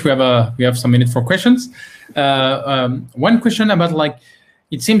you very much. We have some minutes for questions. One question about, like,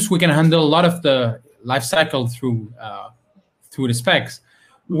 it seems we can handle a lot of the life cycle through the specs.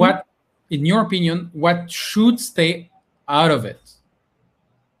 What in your opinion, what should stay out of it,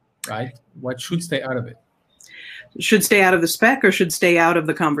 right? What should stay out of it? Should stay out of the spec or should stay out of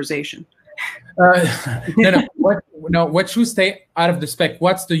the conversation? What should stay out of the spec?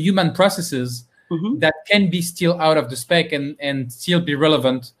 What's the human processes that can be still out of the spec and still be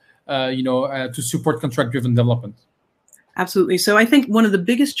relevant, to support contract-driven development? Absolutely. So I think one of the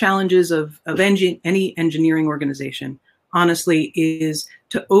biggest challenges of any engineering organization, honestly, is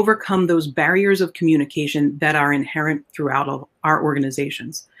to overcome those barriers of communication that are inherent throughout all our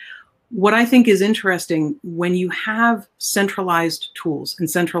organizations. What I think is interesting, when you have centralized tools and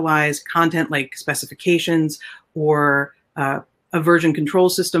centralized content like specifications or a version control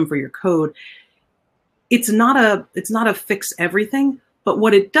system for your code, it's not a fix everything, but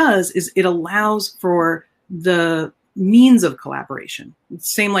what it does is it allows for the means of collaboration.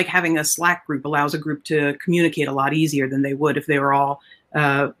 Same like having a Slack group allows a group to communicate a lot easier than they would if they were all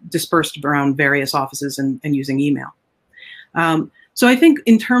dispersed around various offices and using email. So I think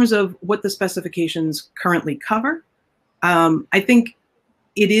in terms of what the specifications currently cover, I think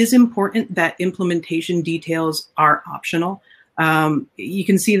it is important that implementation details are optional. You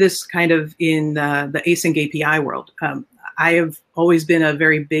can see this kind of in the async API world. I have always been a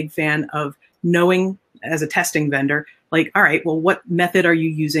very big fan of knowing as a testing vendor, like, all right, well, what method are you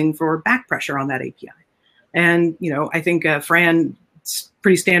using for back pressure on that API? And, I think Fran's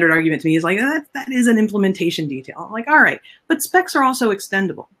pretty standard argument to me is like, that is an implementation detail. I'm like, all right, but specs are also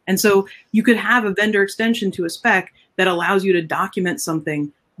extendable. And so you could have a vendor extension to a spec that allows you to document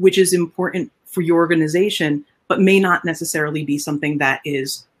something which is important for your organization, but may not necessarily be something that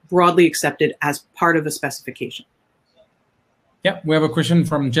is broadly accepted as part of a specification. Yeah, we have a question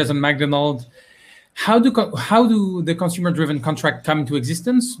from Jason McDonald. How do the consumer-driven contract come into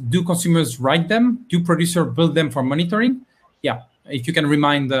existence? Do consumers write them? Do producers build them for monitoring? Yeah, if you can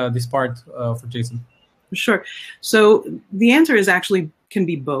remind this part for Jason. Sure. So the answer is actually can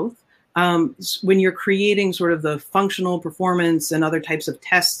be both. When you're creating sort of the functional performance and other types of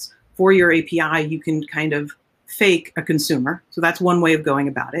tests for your API, you can kind of fake a consumer. So that's one way of going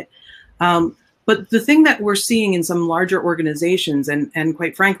about it. But the thing that we're seeing in some larger organizations, and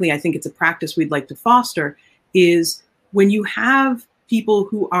quite frankly, I think it's a practice we'd like to foster, is when you have people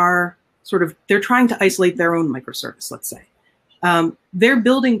who are they're trying to isolate their own microservice, let's say. They're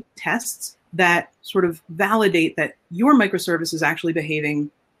building tests that sort of validate that your microservice is actually behaving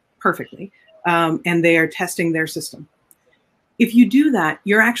perfectly, and they are testing their system. If you do that,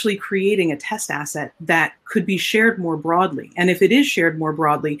 you're actually creating a test asset that could be shared more broadly. And if it is shared more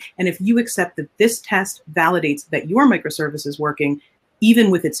broadly, and if you accept that this test validates that your microservice is working, even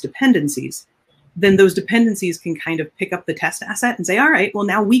with its dependencies, then those dependencies can kind of pick up the test asset and say, all right, well,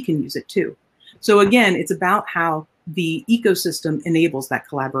 now we can use it too. So again, it's about how the ecosystem enables that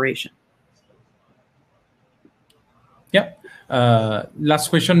collaboration. Yeah. Last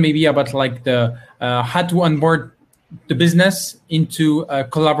question, maybe about like the how to onboard the business into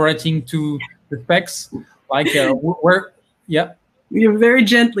collaborating to the specs, like where, yeah. Very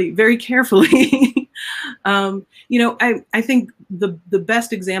gently, very carefully. I think the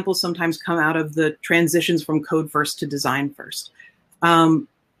best examples sometimes come out of the transitions from code first to design first.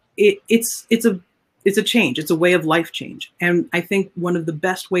 It's a change. It's a way of life change. And I think one of the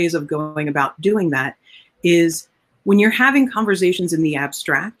best ways of going about doing that is when you're having conversations in the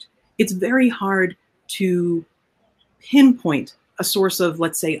abstract, it's very hard to pinpoint a source of,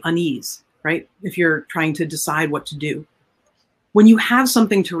 let's say, unease, right? If you're trying to decide what to do. When you have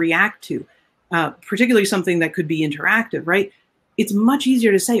something to react to, particularly something that could be interactive, right? It's much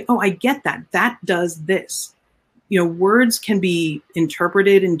easier to say, oh, I get that. That does this. Words can be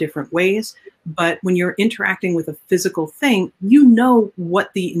interpreted in different ways, but when you're interacting with a physical thing, you know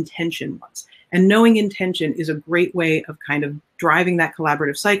what the intention was. And knowing intention is a great way of kind of driving that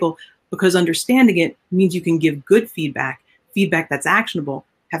collaborative cycle, because understanding it means you can give good feedback that's actionable.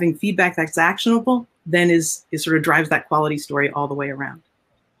 Having feedback that's actionable then is sort of drives that quality story all the way around.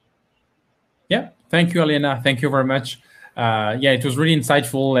 Yeah, thank you, Alianna. Thank you very much. It was really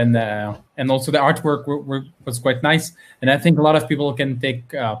insightful, and also the artwork was quite nice. And I think a lot of people can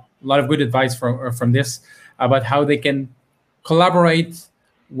take a lot of good advice from this about how they can collaborate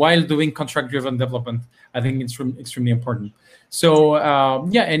while doing contract-driven development. I think it's extremely important. So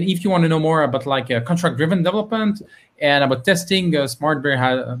and if you want to know more about like contract-driven development and about testing, SmartBear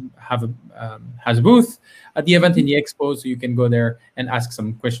has a booth at the event in the expo, so you can go there and ask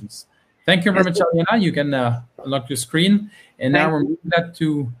some questions. Thank you very much, Alianna. You can unlock your screen. And now we're moving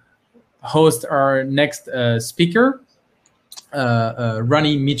to host our next speaker,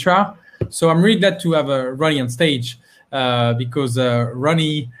 Ronnie Mitra. So I'm really glad to have Ronnie on stage. because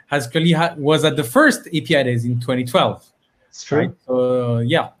Ronnie has clearly was at the first API Days in 2012. It's true. Right? So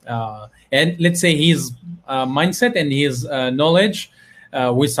and let's say his mindset and his knowledge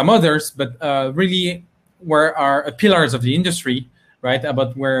with some others, but really were our pillars of the industry, right?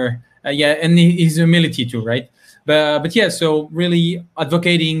 About where and his humility too, right? But yeah, so really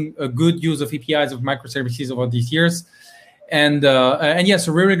advocating a good use of APIs of microservices over these years. And yes,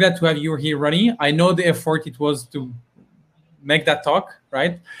 so we're really glad to have you here, Ronnie. I know the effort it was to make that talk,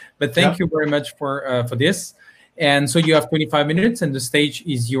 right? But thank you very much for this. And so you have 25 minutes, and the stage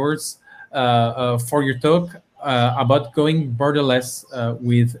is yours for your talk about going borderless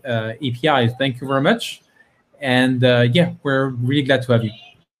with APIs. Thank you very much. And yeah, we're really glad to have you.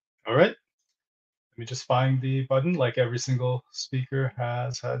 All right. Let me just find the button like every single speaker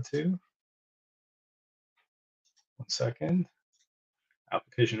has had to. 1 second.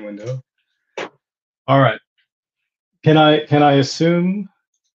 Application window. All right. Can I assume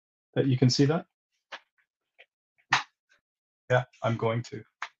that you can see that? Yeah, I'm going to.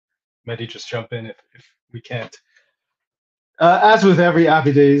 Mehdi, just jump in if we can't. As with every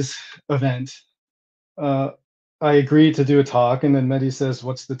APIdays event, I agreed to do a talk, and then Mehdi says,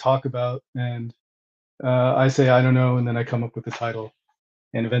 "What's the talk about?" And I say, "I don't know," and then I come up with the title,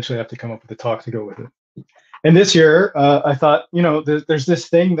 and eventually I have to come up with a talk to go with it. And this year, I thought, there's this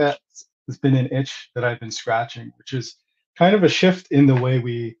thing that has been an itch that I've been scratching, which is kind of a shift in the way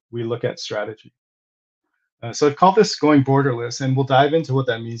we look at strategy. So I've called this going borderless, and we'll dive into what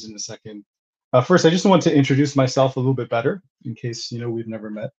that means in a second. First, I just want to introduce myself a little bit better, in case we've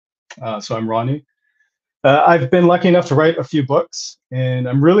never met. So I'm Ronnie. I've been lucky enough to write a few books, and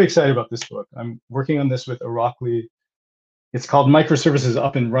I'm really excited about this book. I'm working on this with Irakli. It's called Microservices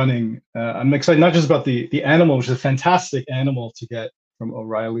Up and Running. I'm excited not just about the animal, which is a fantastic animal to get from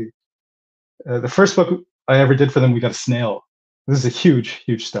O'Reilly. The first book I ever did for them, we got a snail. This is a huge,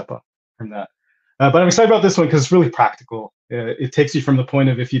 huge step up from that. But I'm excited about this one because it's really practical. It takes you from the point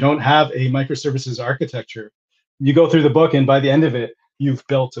of if you don't have a microservices architecture, you go through the book, and by the end of it, you've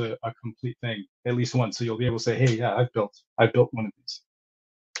built a complete thing, at least once. So you'll be able to say, hey, yeah, I've built one of these.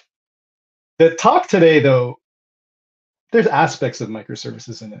 The talk today, though, there's aspects of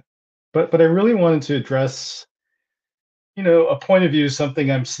microservices in it. But I really wanted to address, a point of view, something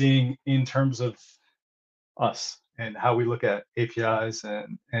I'm seeing in terms of us and how we look at APIs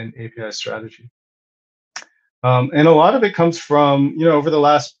and API strategy. And a lot of it comes from, over the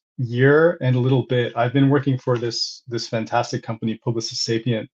last year and a little bit, I've been working for this fantastic company, Publicis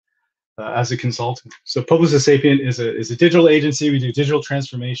Sapient, as a consultant. So Publicis Sapient is a digital agency. We do digital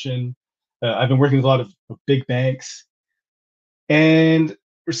transformation. I've been working with a lot of big banks. And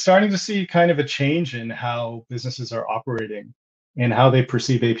we're starting to see kind of a change in how businesses are operating and how they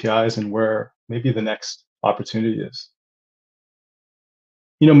perceive APIs and where maybe the next opportunity is.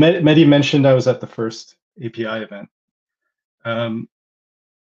 Mehdi mentioned I was at the first API event. And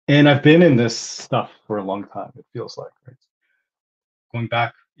I've been in this stuff for a long time, it feels like, right? Going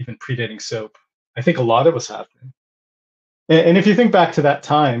back, even predating SOAP. I think a lot of us have been. And if you think back to that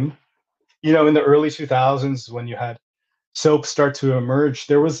time, in the early 2000s when you had SOAP start to emerge,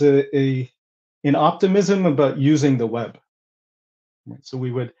 there was an optimism about using the web. Right? So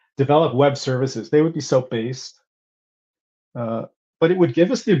we would develop web services. They would be SOAP-based. But it would give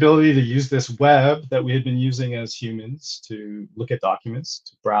us the ability to use this web that we had been using as humans to look at documents,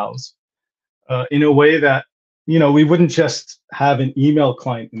 to browse, in a way that, we wouldn't just have an email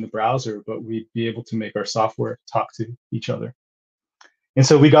client in the browser, but we'd be able to make our software talk to each other. And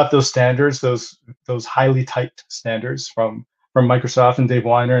so we got those standards, those highly typed standards from Microsoft and Dave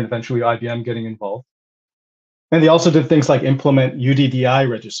Weiner, and eventually IBM getting involved. And they also did things like implement UDDI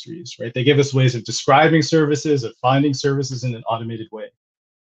registries, right? They give us ways of describing services, of finding services in an automated way.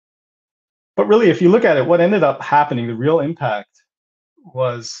 But really, if you look at it, what ended up happening, the real impact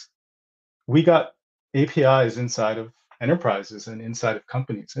was we got APIs inside of enterprises and inside of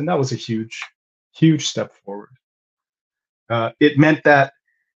companies. And that was a huge, huge step forward. It meant that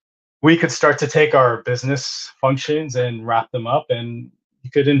we could start to take our business functions and wrap them up, and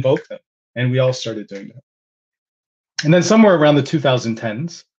you could invoke them. And we all started doing that. And then somewhere around the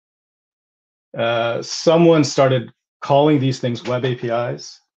 2010s, someone started calling these things web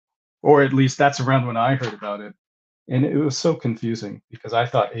APIs, or at least that's around when I heard about it. And it was so confusing because I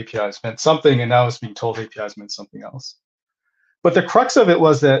thought APIs meant something, and now I was being told APIs meant something else. But the crux of it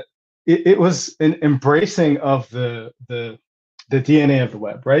was that it was an embracing of the DNA of the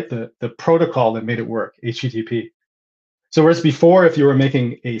web, right? The protocol that made it work, HTTP. So whereas before, if you were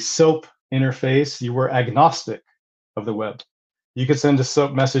making a SOAP interface, you were agnostic of the web. You could send a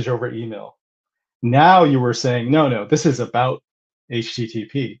SOAP message over email. Now you were saying, no, this is about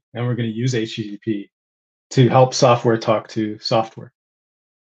HTTP, and we're going to use HTTP to help software talk to software.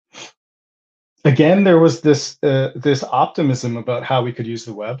 Again, there was this optimism about how we could use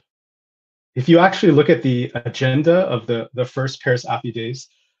the web. If you actually look at the agenda of the first Paris apidays,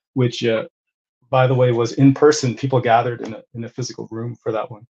 which, by the way, was in person, people gathered in a physical room for that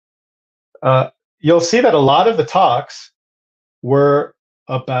one, you'll see that a lot of the talks were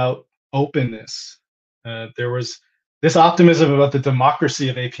about openness. There was this optimism about the democracy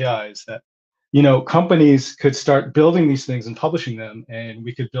of APIs, that companies could start building these things and publishing them, and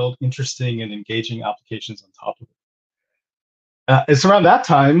we could build interesting and engaging applications on top of it. It's around that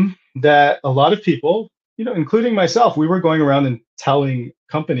time that a lot of people, including myself, we were going around and telling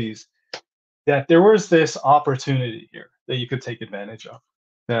companies that there was this opportunity here that you could take advantage of,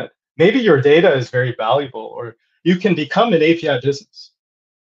 that maybe your data is very valuable, or you can become an API business,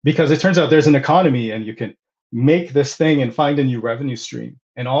 because it turns out there's an economy and you can make this thing and find a new revenue stream.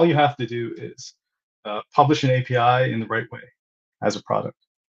 And all you have to do is publish an API in the right way as a product.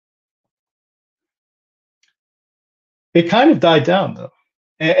 It kind of died down, though.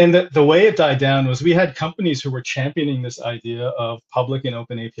 And the way it died down was we had companies who were championing this idea of public and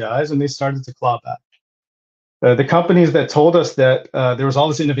open APIs, and they started to claw back. The companies that told us that there was all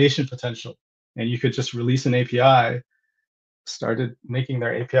this innovation potential and you could just release an API started making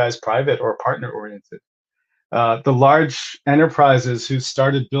their APIs private or partner-oriented. The large enterprises who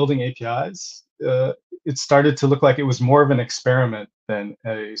started building APIs, it started to look like it was more of an experiment than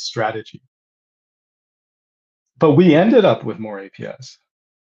a strategy. But we ended up with more APIs.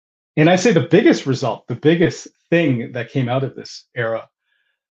 And I say the biggest result, the biggest thing that came out of this era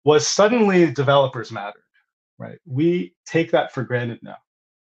was suddenly developers mattered, right? We take that for granted now.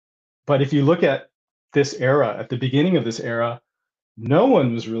 But if you look at this era, at the beginning of this era, no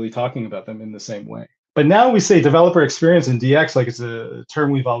one was really talking about them in the same way. But now we say developer experience in DX like it's a term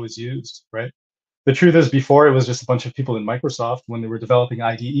we've always used, right? The truth is, before it was just a bunch of people in Microsoft when they were developing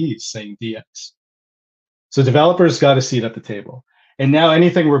IDEs saying DX. So developers got a seat at the table. And now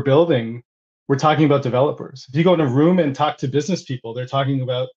anything we're building, we're talking about developers. If you go in a room and talk to business people, they're talking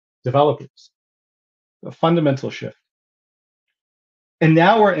about developers. A fundamental shift. And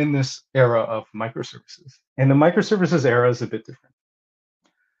now we're in this era of microservices. And the microservices era is a bit different,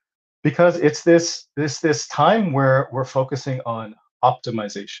 because it's this time where we're focusing on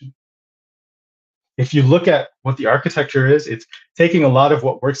optimization. If you look at what the architecture is, it's taking a lot of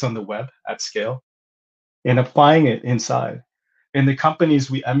what works on the web at scale and applying it inside. And the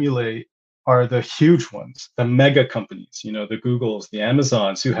companies we emulate are the huge ones, the mega companies, the Googles, the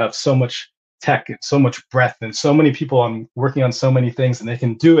Amazons, who have so much tech and so much breadth and so many people working on so many things, and they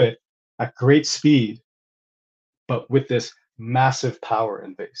can do it at great speed, but with this massive power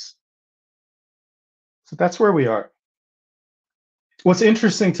and base. So that's where we are. What's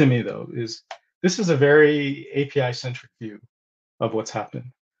interesting to me, though, is this is a very API-centric view of what's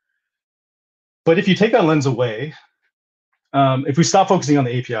happened. But if you take that lens away, if we stop focusing on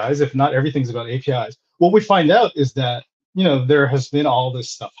the APIs, if not everything's about APIs, what we find out is that there has been all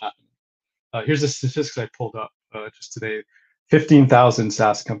this stuff happening. Here's the statistics I pulled up just today: 15,000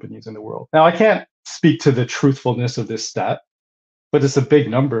 SaaS companies in the world. Now, I can't speak to the truthfulness of this stat, but it's a big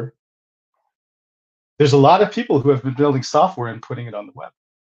number. There's a lot of people who have been building software and putting it on the web,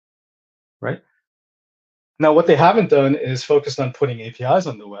 right? Now, what they haven't done is focused on putting APIs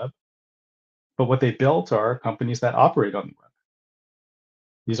on the web, but what they built are companies that operate on the web.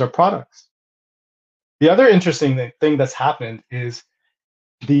 These are products. The other interesting thing that's happened is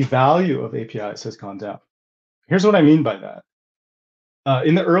the value of APIs has gone down. Here's what I mean by that.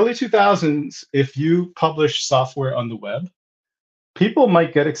 In the early 2000s, if you publish software on the web, people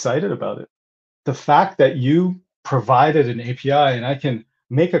might get excited about it. The fact that you provided an API and I can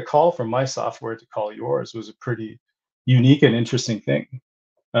make a call from my software to call yours was a pretty unique and interesting thing.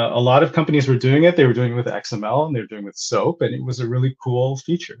 A lot of companies were doing it. They were doing it with XML and they were doing it with SOAP, and it was a really cool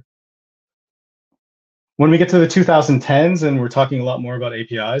feature. When we get to the 2010s and we're talking a lot more about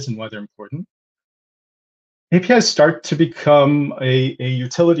APIs and why they're important, APIs start to become a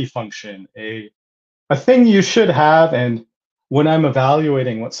utility function, a thing you should have. And when I'm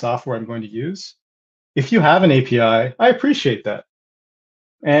evaluating what software I'm going to use, if you have an API, I appreciate that.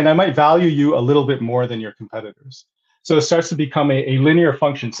 And I might value you a little bit more than your competitors. So it starts to become a linear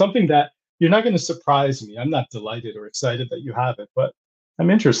function, something that you're not going to surprise me. I'm not delighted or excited that you have it, but I'm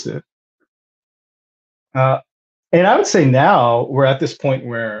interested. And I would say now we're at this point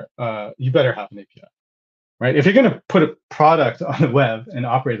where you better have an API, right? If you're going to put a product on the web and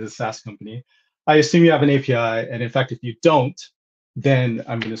operate as a SaaS company, I assume you have an API. And in fact, if you don't, then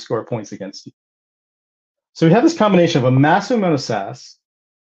I'm going to score points against you. So we have this combination of a massive amount of SaaS,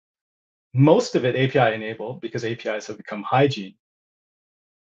 most of it API enabled because APIs have become hygiene,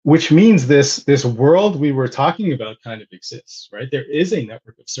 which means this world we were talking about kind of exists, right? There is a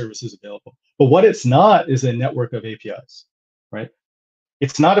network of services available, but what it's not is a network of APIs, right?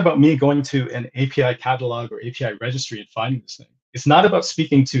 It's not about me going to an API catalog or API registry and finding this thing. It's not about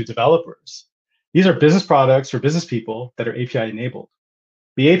speaking to developers. These are business products for business people that are API enabled.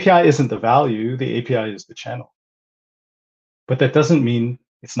 The API isn't the value, the API is the channel. But that doesn't mean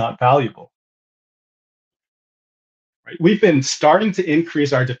it's not valuable. Right? We've been starting to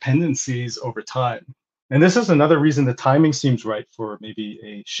increase our dependencies over time. And this is another reason the timing seems right for maybe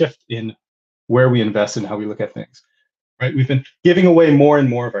a shift in where we invest and how we look at things. Right? We've been giving away more and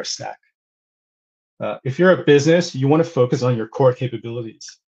more of our stack. If you're a business, you want to focus on your core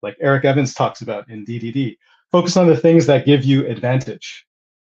capabilities, like Eric Evans talks about in DDD. Focus on the things that give you advantage.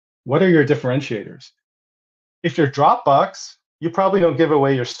 What are your differentiators? If you're Dropbox, you probably don't give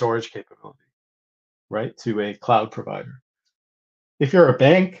away your storage capability, right, to a cloud provider. If you're a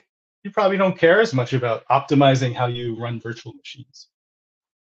bank, you probably don't care as much about optimizing how you run virtual machines.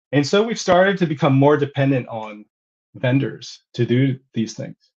 And so we've started to become more dependent on vendors to do these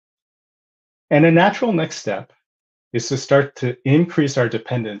things. And a natural next step is to start to increase our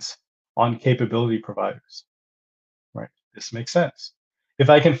dependence on capability providers, right? This makes sense. If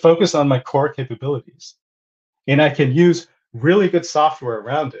I can focus on my core capabilities and I can use really good software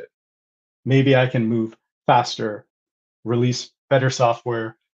around it, maybe I can move faster, release better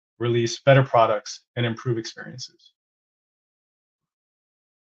software, release better products, and improve experiences.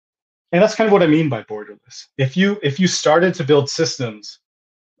 And that's kind of what I mean by borderless. If you started to build systems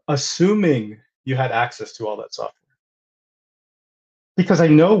assuming you had access to all that software, because I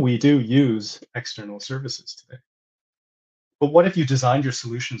know we do use external services today. But what if you designed your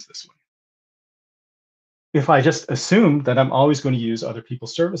solutions this way? If I just assumed that I'm always going to use other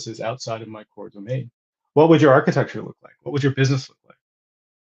people's services outside of my core domain, what would your architecture look like? What would your business look like?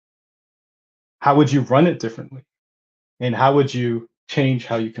 How would you run it differently? And how would you change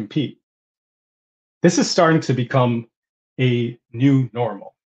how you compete? This is starting to become a new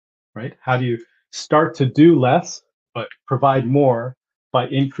normal, right? How do you start to do less, but provide more by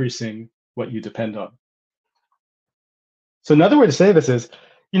increasing what you depend on? So another way to say this is,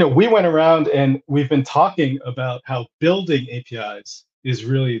 we went around and we've been talking about how building APIs is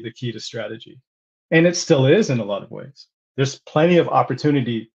really the key to strategy. And it still is in a lot of ways. There's plenty of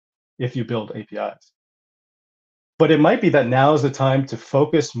opportunity if you build APIs. But it might be that now is the time to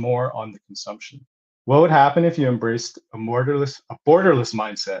focus more on the consumption. What would happen if you embraced a borderless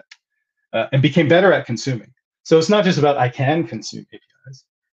mindset and became better at consuming? So it's not just about I can consume APIs.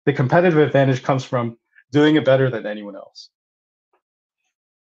 The competitive advantage comes from doing it better than anyone else.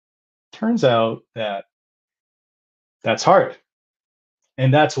 Turns out that that's hard.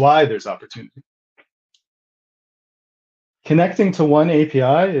 And that's why there's opportunity. Connecting to one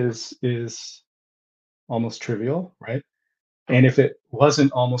API is almost trivial, right? And if it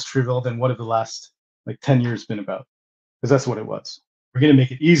wasn't almost trivial, then what have the last 10 years been about? Because that's what it was. We're going to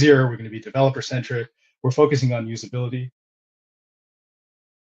make it easier. We're going to be developer-centric. We're focusing on usability.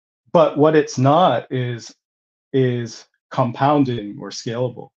 But what it's not is compounding or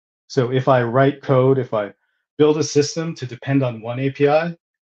scalable. So if I write code, if I build a system to depend on one API,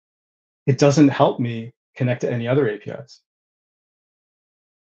 it doesn't help me connect to any other APIs.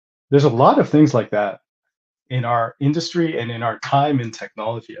 There's a lot of things like that in our industry and in our time in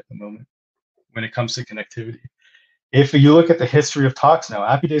technology at the moment when it comes to connectivity. If you look at the history of talks now,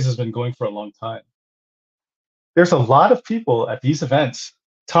 APIdays has been going for a long time. There's a lot of people at these events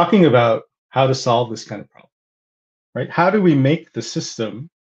talking about how to solve this kind of problem, right? How do we make the system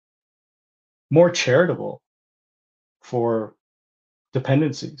more charitable for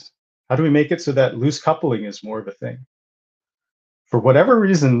dependencies? How do we make it so that loose coupling is more of a thing? For whatever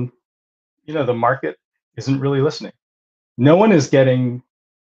reason, the market isn't really listening. No one is getting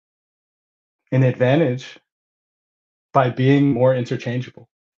an advantage by being more interchangeable.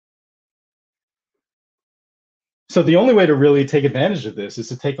 So the only way to really take advantage of this is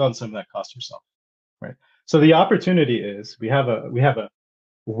to take on some of that cost yourself, right? So the opportunity is we have a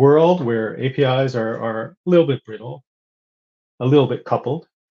world where APIs are a little bit brittle, a little bit coupled.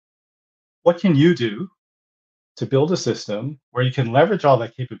 What can you do to build a system where you can leverage all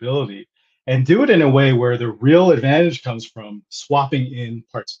that capability and do it in a way where the real advantage comes from swapping in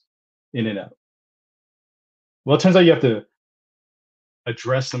parts in and out? Well, it turns out you have to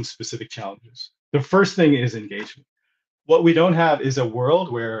address some specific challenges. The first thing is engagement. What we don't have is a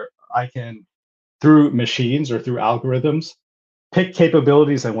world where I can, through machines or through algorithms, pick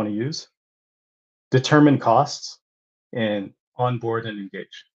capabilities I want to use determine costs, and onboard and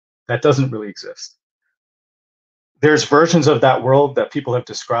engage. That doesn't really exist. There's versions of that world that people have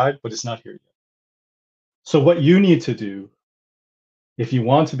described, but it's not here yet. So what you need to do, if you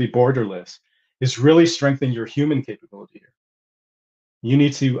want to be borderless, is really strengthen your human capability here. You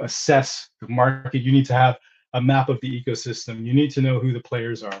need to assess the market. You need to have a map of the ecosystem. You need to know who the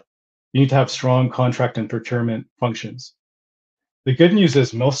players are. You need to have strong contract and procurement functions. The good news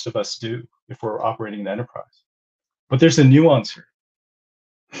is most of us do if we're operating an enterprise. But there's a nuance here.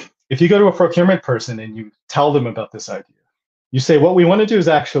 If you go to a procurement person and you tell them about this idea, you say, what we want to do is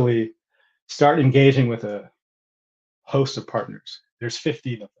actually start engaging with a host of partners. There's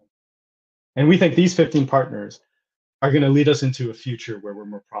 15 of them. And we think these 15 partners are going to lead us into a future where we're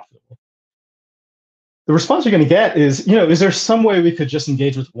more profitable. The response you're going to get is, is there some way we could just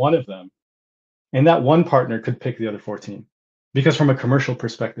engage with one of them and that one partner could pick the other 14? Because from a commercial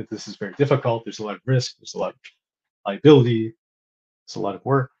perspective, this is very difficult. There's a lot of risk. There's a lot of liability. There's a lot of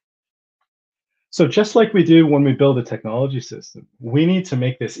work. So just like we do when we build a technology system, we need to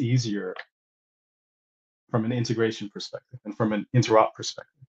make this easier from an integration perspective and from an interop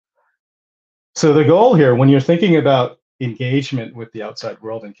perspective. So the goal here, when you're thinking about engagement with the outside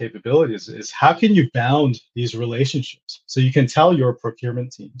world and capabilities, is how can you bound these relationships so you can tell your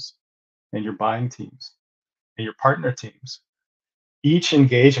procurement teams and your buying teams and your partner teams, each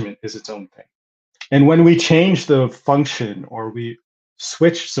engagement is its own thing. And when we change the function or we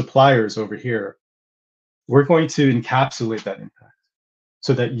switch suppliers over here, we're going to encapsulate that impact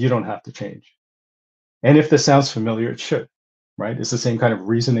so that you don't have to change. And if this sounds familiar, it should, right? It's the same kind of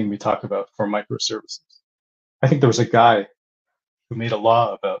reasoning we talk about for microservices. I think there was a guy who made a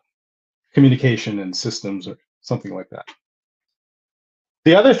law about communication and systems or something like that.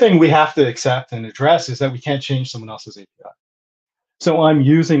 The other thing we have to accept and address is that we can't change someone else's API. So I'm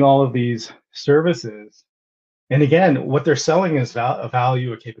using all of these services. And again, what they're selling is a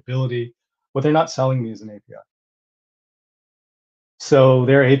value, a capability. What they're not selling me is an API. So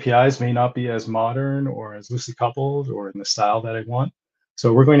their APIs may not be as modern or as loosely coupled or in the style that I want.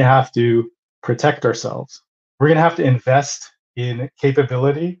 So we're going to have to protect ourselves. We're going to have to invest in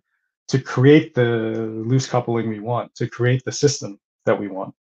capability to create the loose coupling we want, to create the system that we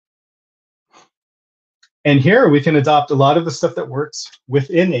want. And here we can adopt a lot of the stuff that works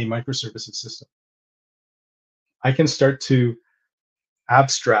within a microservices system. I can start to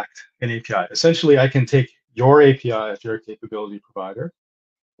abstract an API. Essentially, I can take your API if you're a capability provider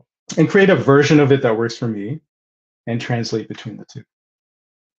and create a version of it that works for me and translate between the two.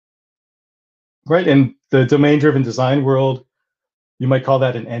 Right, in the domain-driven design world, you might call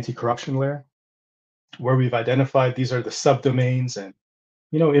that an anti-corruption layer, where we've identified these are the subdomains, and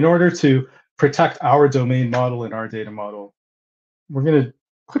in order to protect our domain model and our data model, we're going to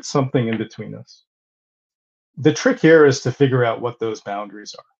put something in between us. The trick here is to figure out what those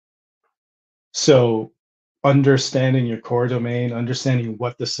boundaries are. So understanding your core domain, understanding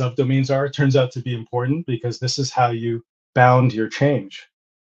what the subdomains are, turns out to be important because this is how you bound your change,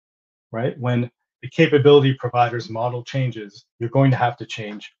 right? When the capability provider's model changes, you're going to have to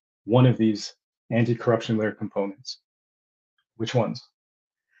change one of these anti-corruption layer components. Which ones?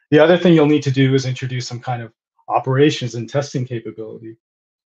 The other thing you'll need to do is introduce some kind of operations and testing capability,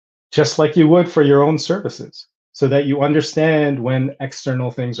 just like you would for your own services, so that you understand when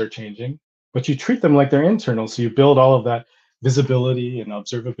external things are changing, but you treat them like they're internal. So you build all of that visibility and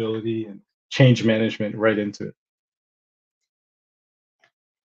observability and change management right into it.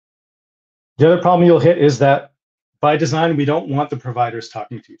 The other problem you'll hit is that by design, we don't want the providers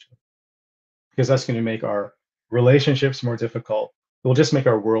talking to each other because that's going to make our relationships more difficult. It will just make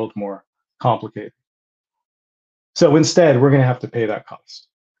our world more complicated. So instead, we're going to have to pay that cost.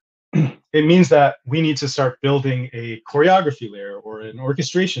 It means that we need to start building a choreography layer or an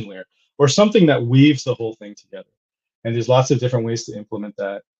orchestration layer or something that weaves the whole thing together. And there's lots of different ways to implement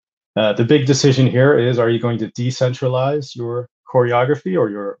that. The big decision here is, are you going to decentralize your choreography or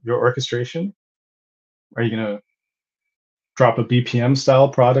your orchestration? Are you going to drop a BPM style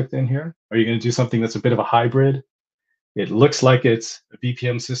product in here? Are you going to do something that's a bit of a hybrid? It looks like it's a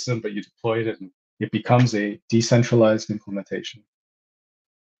BPM system, but you deploy it and it becomes a decentralized implementation.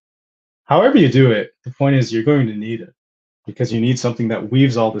 However you do it, the point is you're going to need it because you need something that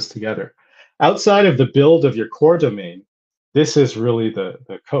weaves all this together. Outside of the build of your core domain, this is really the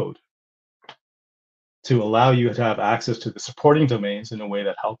code to allow you to have access to the supporting domains in a way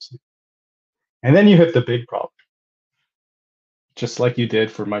that helps you. And then you hit the big problem, just like you did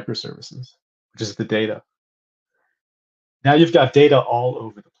for microservices, which is the data. Now you've got data all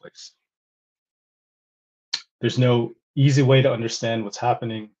over the place. There's no easy way to understand what's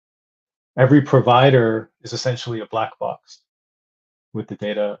happening. Every provider is essentially a black box with the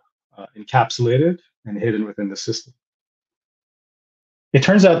data encapsulated and hidden within the system. It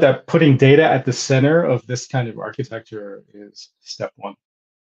turns out that putting data at the center of this kind of architecture is step one.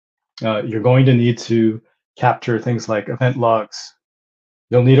 You're going to need to capture things like event logs.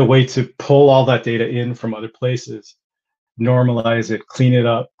 You'll need a way to pull all that data in from other places, normalize it, clean it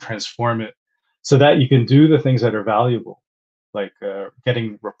up, transform it, so that you can do the things that are valuable, like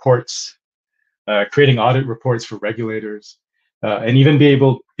getting reports, creating audit reports for regulators, and even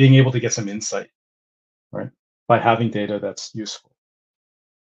being able to get some insight, right, by having data that's useful.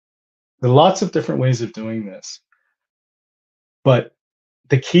 There are lots of different ways of doing this, but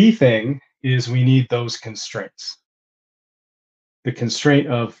the key thing is we need those constraints. The constraint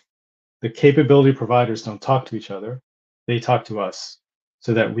of the capability providers don't talk to each other, they talk to us,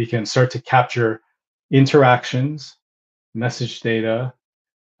 so that we can start to capture interactions, message data,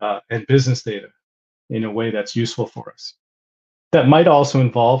 and business data in a way that's useful for us. That might also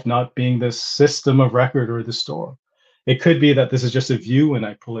involve not being the system of record or the store. It could be that this is just a view and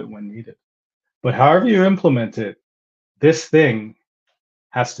I pull it when needed. But however you implement it, this thing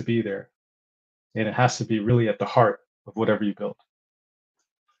has to be there. And it has to be really at the heart of whatever you build.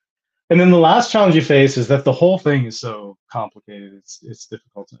 And then the last challenge you face is that the whole thing is so complicated, it's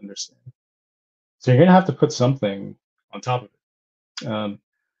difficult to understand. So you're going to have to put something on top of it.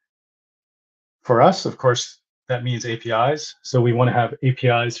 For us, of course, that means APIs. So we want to have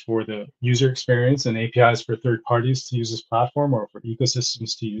APIs for the user experience and APIs for third parties to use this platform or for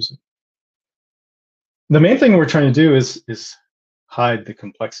ecosystems to use it. The main thing we're trying to do is hide the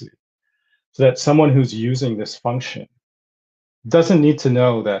complexity so that someone who's using this function doesn't need to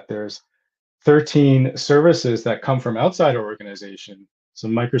know that there's 13 services that come from outside our organization,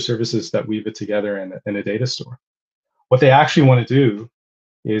 some microservices that weave it together in a data store. What they actually want to do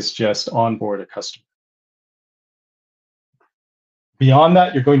is just onboard a customer. Beyond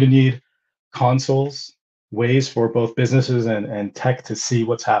that, you're going to need consoles, ways for both businesses and tech to see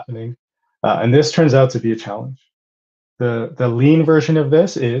what's happening. And this turns out to be a challenge. The lean version of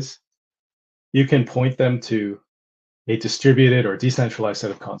this is you can point them to a distributed or decentralized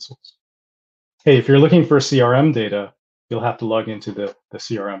set of consoles. Hey, if you're looking for CRM data, you'll have to log into the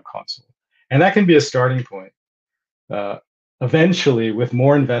CRM console. And that can be a starting point. Eventually, with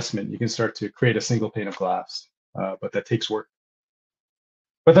more investment, you can start to create a single pane of glass, but that takes work.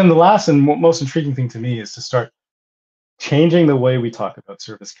 But then the last and most intriguing thing to me is to start changing the way we talk about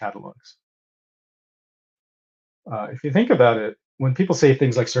service catalogs. If you think about it, when people say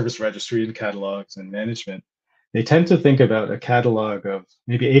things like service registry and catalogs and management, they tend to think about a catalog of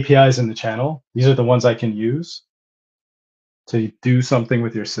maybe APIs in the channel. These are the ones I can use to do something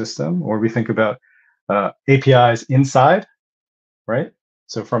with your system. Or we think about APIs inside, right?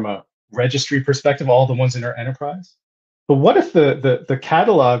 So from a registry perspective, all the ones in our enterprise. But what if the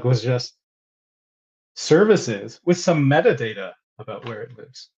catalog was just services with some metadata about where it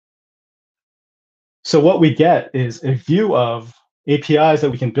lives? So what we get is a view of APIs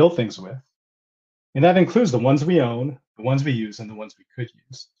that we can build things with. And that includes the ones we own, the ones we use, and the ones we could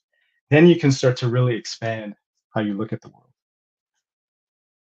use. Then you can start to really expand how you look at the world.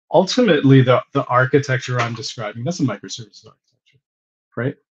 Ultimately, the architecture I'm describing, that's a microservices architecture,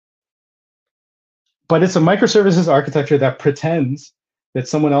 right? But it's a microservices architecture that pretends that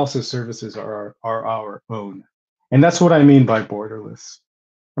someone else's services are our own. And that's what I mean by borderless.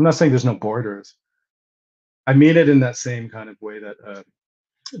 I'm not saying there's no borders. I mean it in that same kind of way that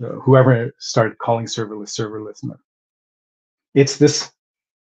whoever started calling serverless. It's this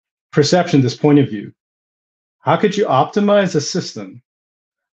perception, this point of view. How could you optimize a system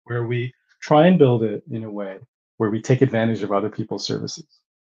where we try and build it in a way where we take advantage of other people's services?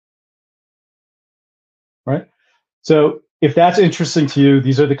 Right? So if that's interesting to you,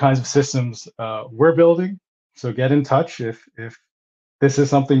 these are the kinds of systems we're building. So get in touch if this is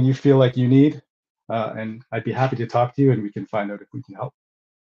something you feel like you need, and I'd be happy to talk to you and we can find out if we can help.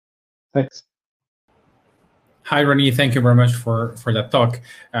 Thanks. Hi, Ronnie. Thank you very much for that talk.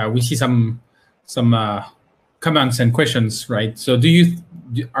 We see some comments and questions, right? So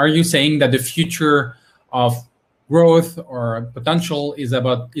are you saying that the future of growth or potential is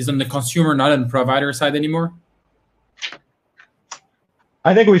on the consumer, not on the provider side anymore?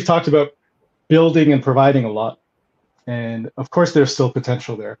 I think we've talked about building and providing a lot. And of course, there's still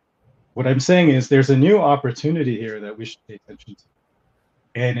potential there. What I'm saying is there's a new opportunity here that we should pay attention to.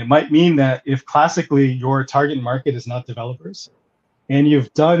 And it might mean that if classically your target market is not developers, and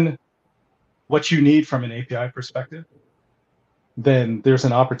you've done what you need from an API perspective, then there's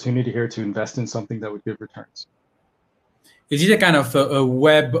an opportunity here to invest in something that would give returns. Is it a kind of a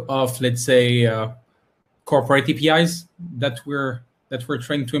web of, let's say, corporate APIs that we're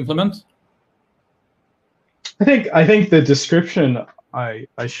trying to implement? I think the description I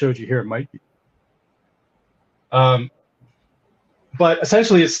showed you here might be. But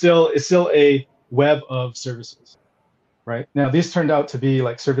essentially, it's still a web of services, right? Now, these turned out to be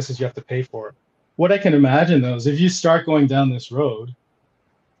like services you have to pay for. What I can imagine, though, is if you start going down this road,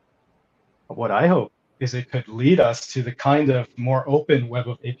 what I hope is it could lead us to the kind of more open web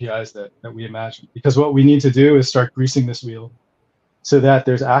of APIs that we imagine. Because what we need to do is start greasing this wheel so that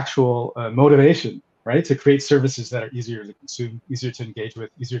there's actual motivation, right, to create services that are easier to consume, easier to engage with,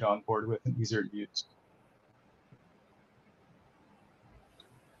 easier to onboard with, and easier to use.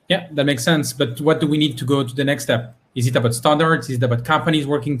 Yeah, that makes sense. But what do we need to go to the next step? Is it about standards? Is it about companies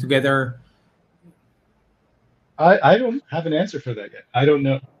working together? I don't have an answer for that yet. I don't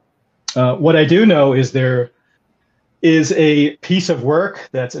know. What I do know is there is a piece of work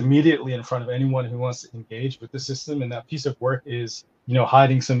that's immediately in front of anyone who wants to engage with the system, and that piece of work is,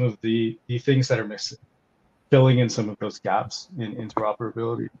 hiding some of the things that are missing, filling in some of those gaps in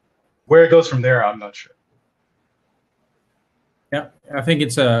interoperability. Where it goes from there, I'm not sure. Yeah, I think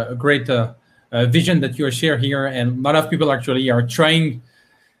it's a great vision that you share here, and a lot of people actually are trying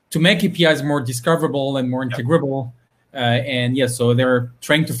to make APIs more discoverable and more integrable. And yes, so they're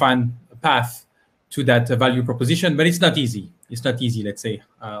trying to find a path to that value proposition, but it's not easy. It's not easy, let's say,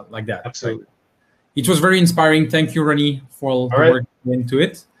 like that. Absolutely. Right? It was very inspiring. Thank you, Ronnie, for all the work into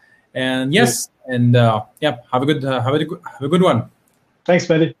it. And yes, and yeah, have a good one. Thanks,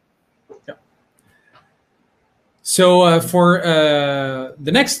 Benny. Yeah. So for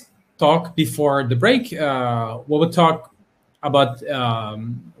the next talk before the break, we will talk about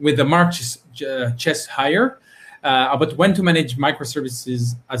with the Mark Cheshire about when to manage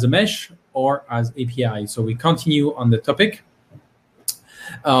microservices as a mesh or as API. So we continue on the topic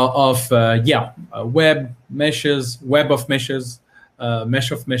of web meshes, web of meshes, mesh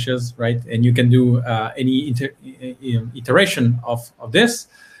of meshes, right? And you can do any iteration of this.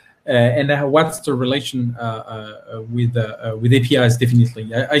 And what's the relation with APIs?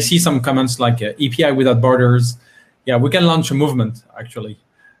 Definitely, I see some comments like API without borders. Yeah, we can launch a movement actually.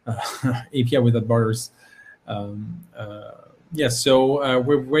 API without borders. Yes, so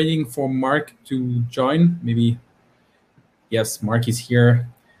we're waiting for Mark to join. Maybe, yes, Mark is here.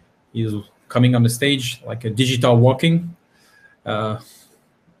 He's coming on the stage like a digital walking. Yeah,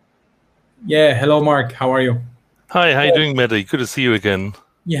 hello, Mark. How are you? Hi, how you doing, Mehdi? Good to see you again.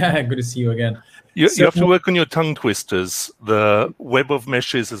 Yeah, good to see you again. You have to work on your tongue twisters. The web of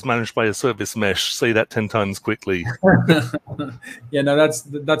meshes is managed by a service mesh. Say that 10 times quickly. Yeah, no,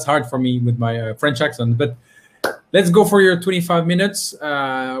 that's hard for me with my French accent. But let's go for your 25 minutes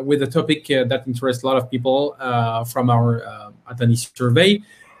with a topic that interests a lot of people from our attendee survey.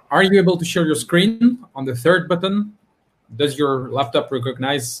 Are you able to share your screen on the third button? Does your laptop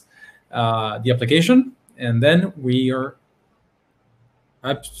recognize the application? And then we are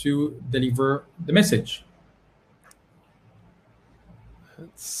up to deliver the message.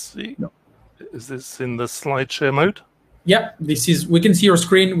 Let's see. No. Is this in the slide share mode? Yeah, we can see your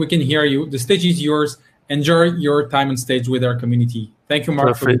screen. We can hear you. The stage is yours. Enjoy your time on stage with our community. Thank you,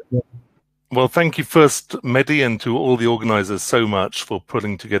 Mark. Well, thank you first, Mehdi, and to all the organizers so much for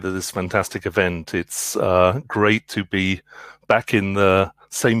putting together this fantastic event. It's great to be back in the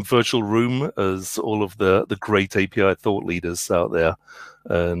same virtual room as all of the great API thought leaders out there.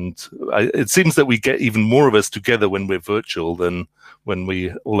 And it seems that we get even more of us together when we're virtual than when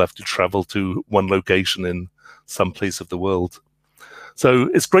we all have to travel to one location in some place of the world. So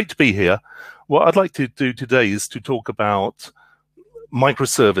it's great to be here. What I'd like to do today is to talk about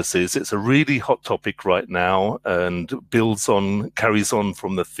microservices. It's a really hot topic right now and carries on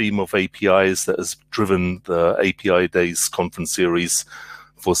from the theme of APIs that has driven the API Days conference series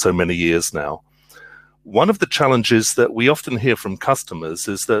for so many years now. One of the challenges that we often hear from customers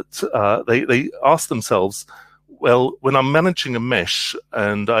is that they ask themselves, well, when I'm managing a mesh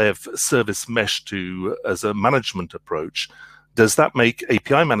and I have service mesh as a management approach, does that make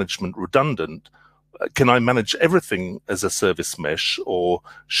API management redundant? Can I manage everything as a service mesh, or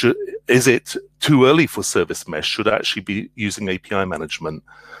is it too early for service mesh? Should I actually be using API management?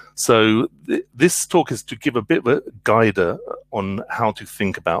 So this talk is to give a bit of a guide on how to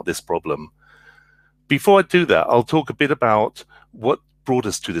think about this problem. Before I do that, I'll talk a bit about what brought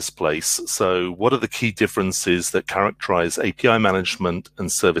us to this place. So what are the key differences that characterize API management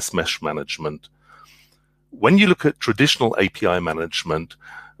and service mesh management? When you look at traditional API management,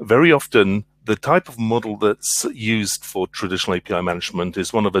 very often the type of model that's used for traditional API management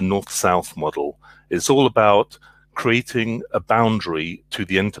is one of a north-south model. It's all about creating a boundary to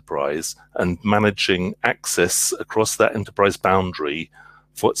the enterprise and managing access across that enterprise boundary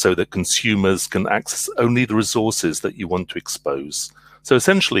so that consumers can access only the resources that you want to expose. So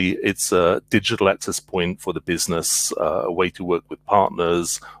essentially, it's a digital access point for the business, a way to work with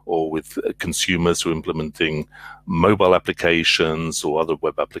partners or with consumers who are implementing mobile applications or other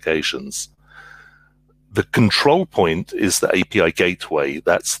web applications. The control point is the API gateway.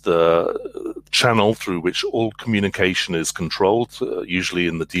 That's the channel through which all communication is controlled, usually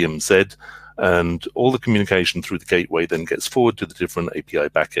in the DMZ, and all the communication through the gateway then gets forwarded to the different API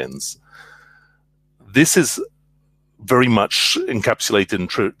backends. This is very much encapsulated in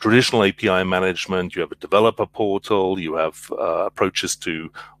traditional API management. You have a developer portal, you have approaches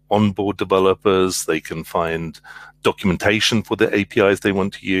to onboard developers, they can find documentation for the APIs they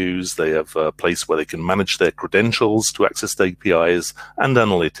want to use, they have a place where they can manage their credentials to access the APIs, and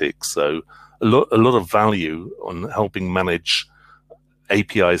analytics. So a lot of value on helping manage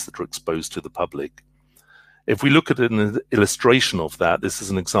APIs that are exposed to the public. If we look at an illustration of that, this is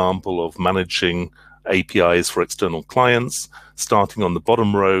an example of managing APIs for external clients, starting on the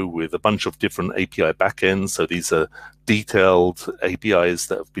bottom row with a bunch of different API backends. So these are detailed APIs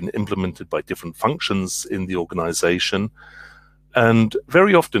that have been implemented by different functions in the organization. And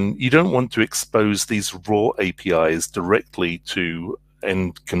very often, you don't want to expose these raw APIs directly to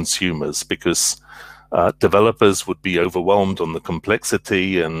end consumers because developers would be overwhelmed on the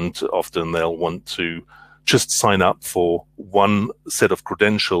complexity, and often they'll want to just sign up for one set of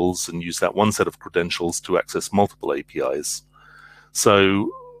credentials and use that one set of credentials to access multiple APIs.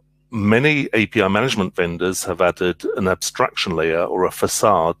 So many API management vendors have added an abstraction layer or a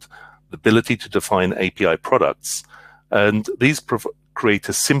facade, the ability to define API products. And these create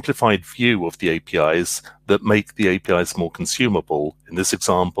a simplified view of the APIs that make the APIs more consumable. In this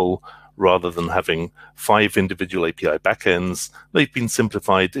example, rather than having 5 individual API backends, they've been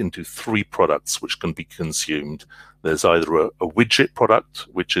simplified into 3 products which can be consumed. There's either a widget product,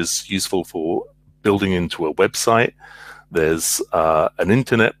 which is useful for building into a website. There's an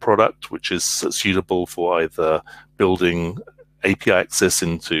internet product, which is suitable for either building API access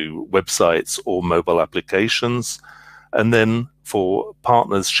into websites or mobile applications. And then for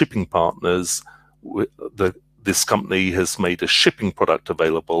partners, shipping partners, this company has made a shipping product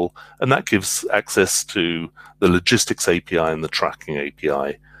available, and that gives access to the logistics API and the tracking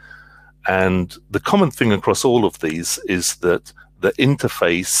API. And the common thing across all of these is that the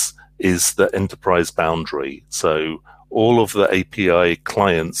interface is the enterprise boundary. So all of the API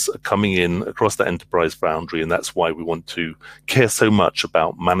clients are coming in across the enterprise boundary, and that's why we want to care so much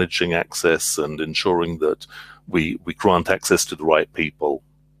about managing access and ensuring that we grant access to the right people.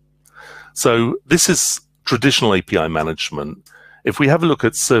 So this is traditional API management. If we have a look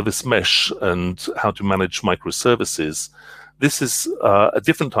at service mesh and how to manage microservices, this is a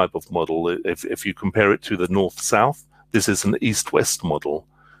different type of model. If you compare it to the north-south, this is an east-west model.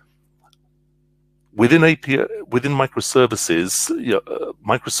 Within microservices,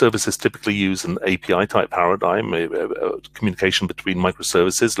 microservices typically use an API type paradigm. Communication between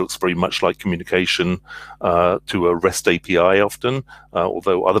microservices looks very much like communication to a REST API often,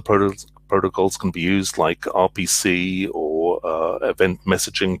 although other protocols can be used like RPC or event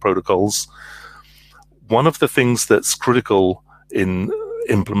messaging protocols. One of the things that's critical in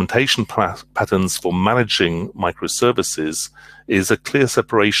implementation patterns for managing microservices is a clear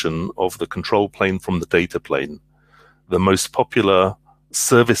separation of the control plane from the data plane. The most popular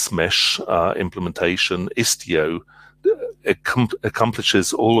service mesh implementation, Istio,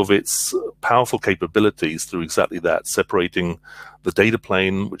 accomplishes all of its powerful capabilities through exactly that, separating the data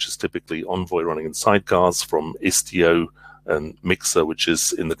plane, which is typically Envoy running in sidecars, from Istio and Mixer, which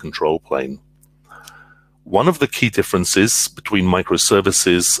is in the control plane. One of the key differences between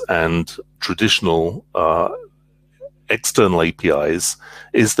microservices and traditional external APIs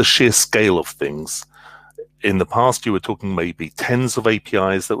is the sheer scale of things. In the past, you were talking maybe tens of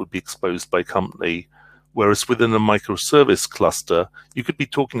APIs that would be exposed by a company, whereas within a microservice cluster, you could be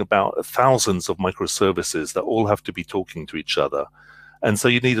talking about thousands of microservices that all have to be talking to each other. And so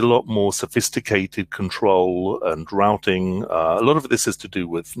you need a lot more sophisticated control and routing. A lot of this is to do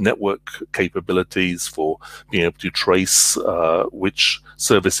with network capabilities for being able to trace which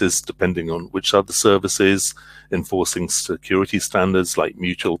services, depending on which other services, enforcing security standards like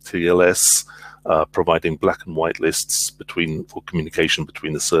mutual TLS, providing black and white lists for communication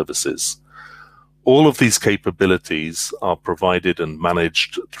between the services. All of these capabilities are provided and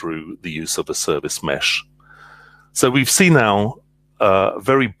managed through the use of a service mesh. So we've seen now a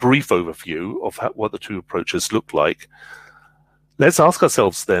very brief overview of what the two approaches look like. Let's ask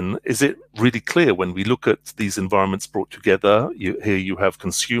ourselves then, is it really clear when we look at these environments brought together? Here you have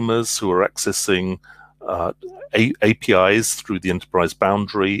consumers who are accessing APIs through the enterprise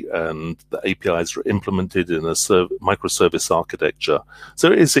boundary, and the APIs are implemented in a microservice architecture.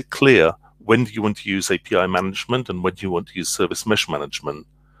 So is it clear when do you want to use API management and when do you want to use service mesh management?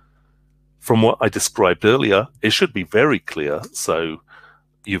 From what I described earlier, it should be very clear. So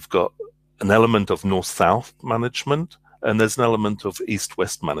you've got an element of north-south management, and there's an element of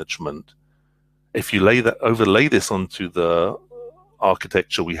east-west management. If you overlay this onto the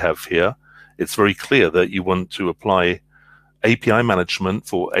architecture we have here, it's very clear that you want to apply API management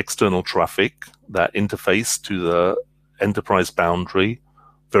for external traffic, that interface to the enterprise boundary.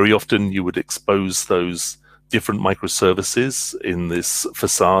 Very often you would expose those different microservices in this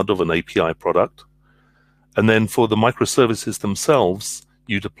facade of an API product. And then for the microservices themselves,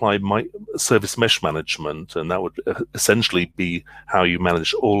 you'd apply service mesh management, and that would essentially be how you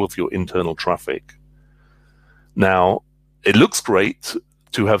manage all of your internal traffic. Now, it looks great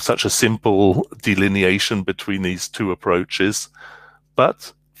to have such a simple delineation between these two approaches,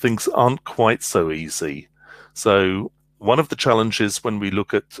 but things aren't quite so easy. So one of the challenges when we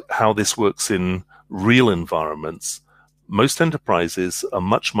look at how this works in real environments, most enterprises are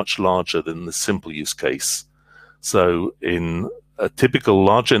much, much larger than the simple use case. So in a typical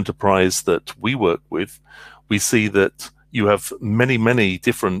large enterprise that we work with, we see that you have many, many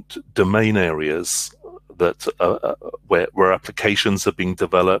different domain areas that where applications are being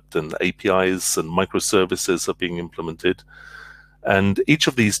developed and APIs and microservices are being implemented. And each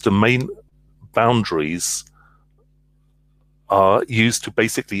of these domain boundaries are used to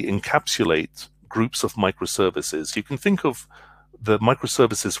basically encapsulate groups of microservices. You can think of the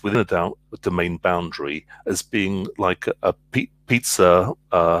microservices within a domain boundary as being like a pizza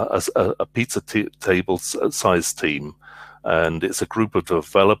table size team, and it's a group of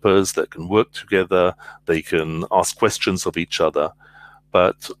developers that can work together. They can ask questions of each other,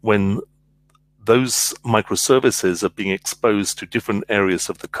 but when those microservices are being exposed to different areas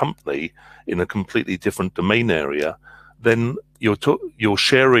of the company in a completely different domain area, then you're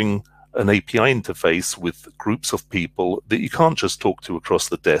sharing an API interface with groups of people that you can't just talk to across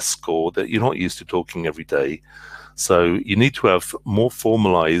the desk, or that you're not used to talking every day. So you need to have more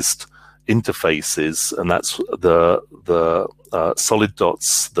formalized interfaces, and that's the solid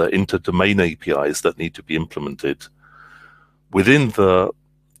dots, the inter-domain APIs that need to be implemented. Within the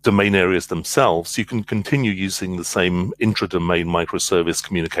domain areas themselves, you can continue using the same intra-domain microservice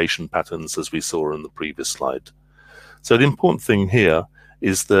communication patterns as we saw in the previous slide. So the important thing here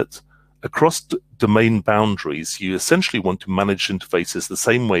is that across domain boundaries, you essentially want to manage interfaces the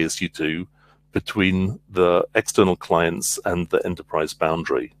same way as you do between the external clients and the enterprise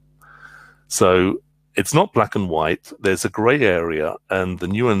boundary. So it's not black and white. There's a gray area, and the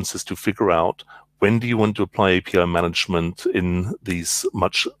nuance is to figure out when do you want to apply API management in these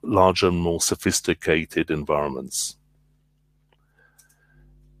much larger and more sophisticated environments.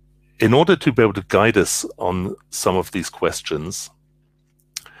 In order to be able to guide us on some of these questions,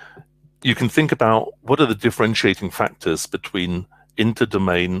 you can think about what are the differentiating factors between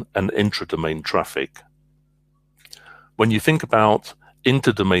inter-domain and intra-domain traffic. When you think about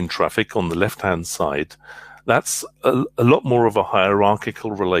inter-domain traffic on the left-hand side, that's a lot more of a hierarchical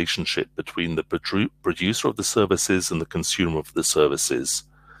relationship between the producer of the services and the consumer of the services.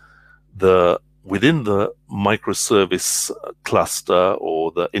 Within the microservice cluster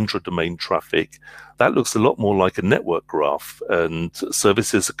or the intra-domain traffic, that looks a lot more like a network graph, and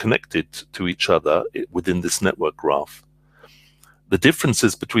services are connected to each other within this network graph. The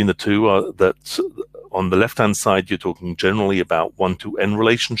differences between the two are that on the left-hand side, you're talking generally about one-to-n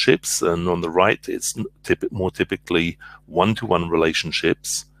relationships, and on the right, it's more typically one-to-one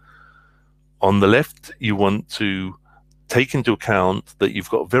relationships. On the left, you want to take into account that you've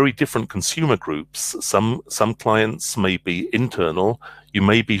got very different consumer groups. Some clients may be internal. You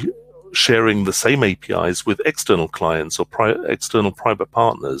may be sharing the same APIs with external clients or external private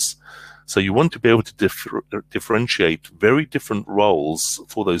partners. So you want to be able to differentiate very different roles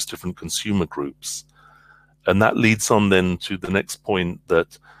for those different consumer groups. And that leads on then to the next point,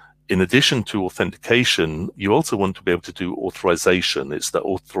 that in addition to authentication, you also want to be able to do authorization. It's the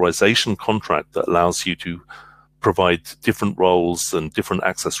authorization contract that allows you to provide different roles and different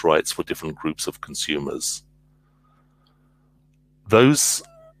access rights for different groups of consumers. Those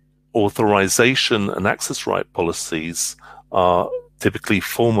authorization and access right policies are typically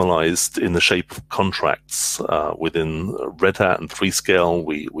formalized in the shape of contracts. Within Red Hat and 3Scale,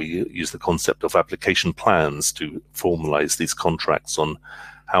 we use the concept of application plans to formalize these contracts on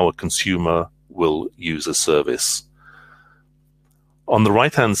how a consumer will use a service. On the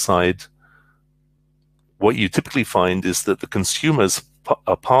right-hand side, what you typically find is that the consumers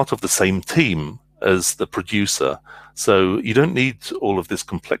are part of the same team as the producer. So you don't need all of this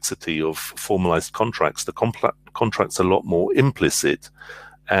complexity of formalized contracts. The contracts are a lot more implicit,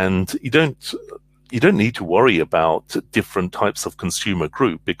 and you don't need to worry about different types of consumer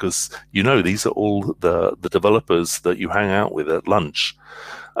group, because these are all the developers that you hang out with at lunch.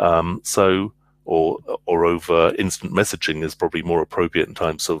 Or over instant messaging is probably more appropriate in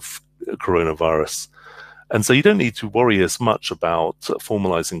times of coronavirus. And so you don't need to worry as much about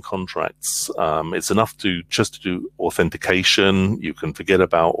formalizing contracts. It's enough to just do authentication. You can forget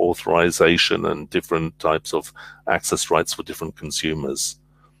about authorization and different types of access rights for different consumers.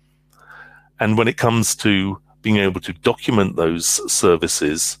 And when it comes to being able to document those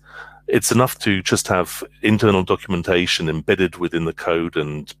services, it's enough to just have internal documentation embedded within the code,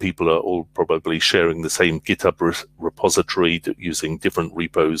 and people are all probably sharing the same GitHub repository using different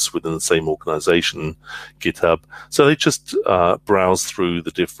repos within the same organization, GitHub. So they just browse through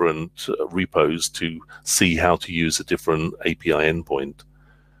the different repos to see how to use a different API endpoint.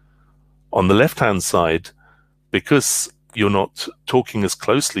 On the left-hand side, because you're not talking as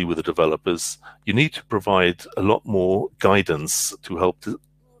closely with the developers, you need to provide a lot more guidance to help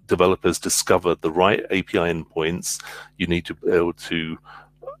developers discover the right API endpoints. You need to be able to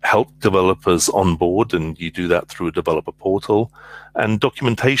help developers onboard, and you do that through a developer portal. And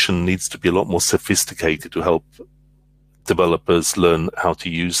documentation needs to be a lot more sophisticated to help developers learn how to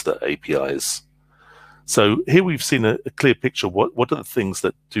use the APIs. So here we've seen a clear picture. What are the things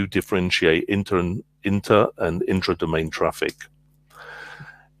that do differentiate inter and intra-domain traffic?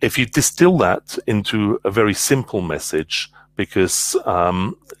 If you distill that into a very simple message, because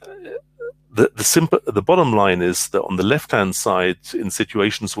the bottom line is that on the left-hand side, in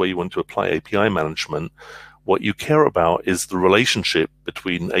situations where you want to apply API management, what you care about is the relationship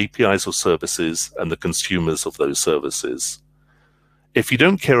between APIs or services and the consumers of those services. If you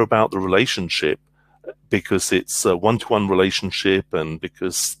don't care about the relationship, because it's a one-to-one relationship and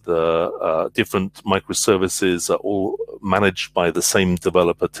because the different microservices are all managed by the same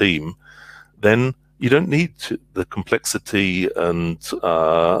developer team, then you don't need the complexity and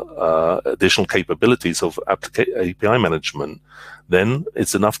additional capabilities of API management. Then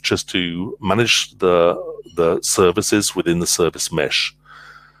it's enough just to manage the services within the service mesh.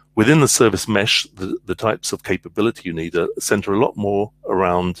 Within the service mesh, the types of capability you need center a lot more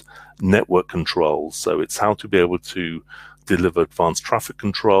around network control. So it's how to be able to deliver advanced traffic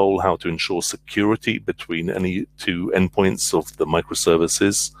control, how to ensure security between any two endpoints of the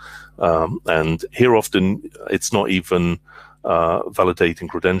microservices. And here often it's not even validating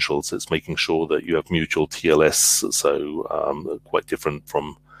credentials, it's making sure that you have mutual TLS, so quite different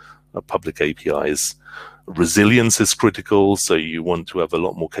from public APIs. Resilience is critical, so you want to have a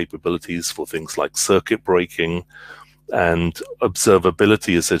lot more capabilities for things like circuit breaking, and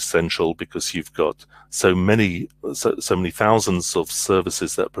observability is essential because you've got so many thousands of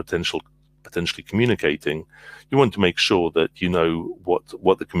services that are potentially communicating. You want to make sure that you know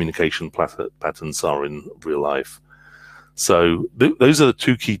what the communication patterns are in real life. So those are the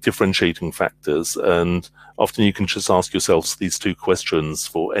two key differentiating factors, and often you can just ask yourselves these two questions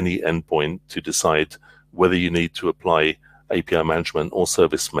for any endpoint to decide whether you need to apply API management or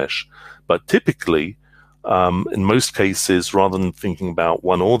service mesh. But typically, in most cases, rather than thinking about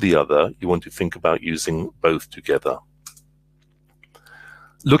one or the other, you want to think about using both together.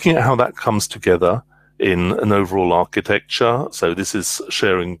 Looking at how that comes together in an overall architecture. So this is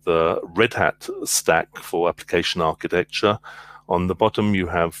sharing the Red Hat stack for application architecture. On the bottom, you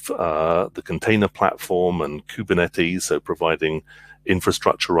have the container platform and Kubernetes, so providing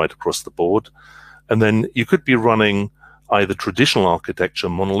infrastructure right across the board. And then you could be running either traditional architecture,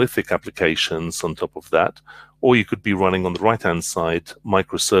 monolithic applications on top of that, or you could be running on the right-hand side,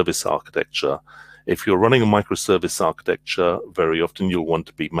 microservice architecture. If you're running a microservice architecture, very often you'll want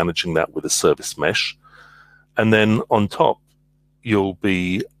to be managing that with a service mesh. And then on top, you'll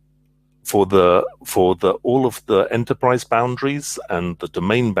be, for all of the enterprise boundaries and the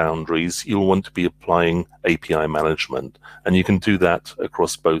domain boundaries, you'll want to be applying API management. And you can do that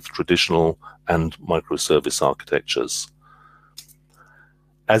across both traditional and microservice architectures.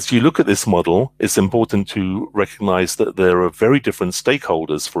 As you look at this model, it's important to recognize that there are very different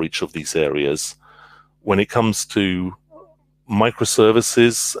stakeholders for each of these areas. When it comes to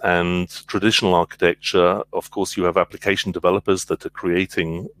microservices and traditional architecture, of course, you have application developers that are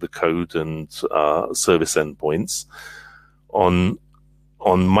creating the code and service endpoints. On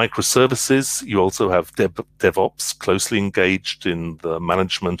microservices, you also have DevOps closely engaged in the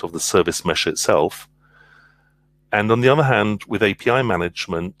management of the service mesh itself. And on the other hand, with API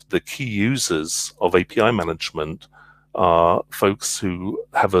management, the key users of API management are folks who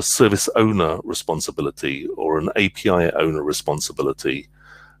have a service owner responsibility or an API owner responsibility.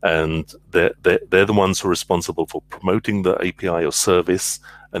 And they're the ones who are responsible for promoting the API or service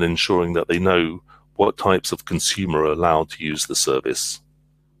and ensuring that they know what types of consumer are allowed to use the service.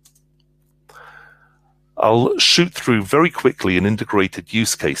 I'll shoot through very quickly an integrated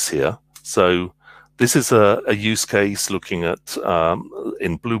use case here. So this is a use case looking at,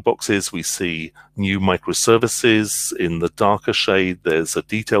 in blue boxes, we see new microservices. In the darker shade, there's a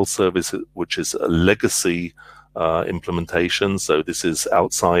detail service, which is a legacy implementation. So this is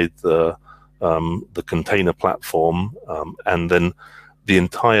outside the container platform. And then the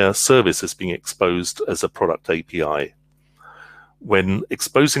entire service is being exposed as a product API. When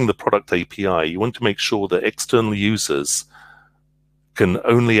exposing the product API, you want to make sure that external users can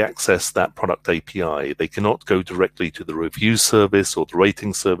only access that product API. They cannot go directly to the review service or the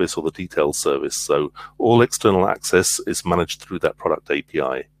rating service or the detail service. So all external access is managed through that product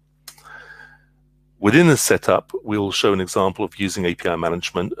API. Within this setup, we'll show an example of using API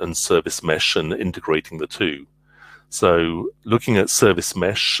management and service mesh and integrating the two. So looking at service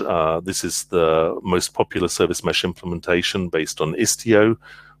mesh, this is the most popular service mesh implementation based on Istio,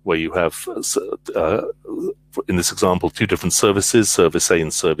 where you have, in this example, two different services, service A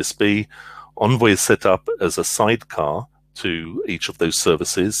and service B. Envoy is set up as a sidecar to each of those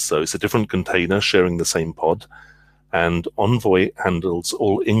services. So it's a different container sharing the same pod. And Envoy handles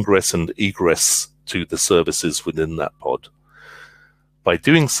all ingress and egress to the services within that pod. By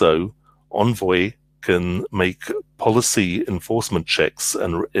doing so, Envoy can make policy enforcement checks,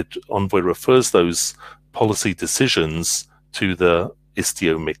 and Envoy refers those policy decisions to the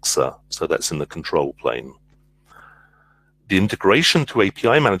Istio mixer. So that's in the control plane. The integration to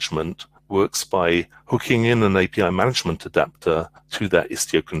API management works by hooking in an API management adapter to that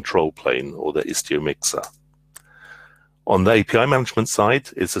Istio control plane or the Istio mixer. On the API management side,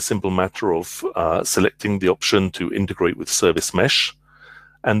 it's a simple matter of selecting the option to integrate with service mesh,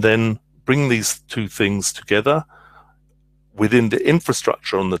 and then bring these two things together. Within the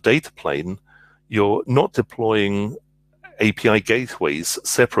infrastructure on the data plane, you're not deploying API gateways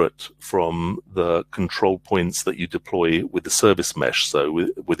separate from the control points that you deploy with the service mesh.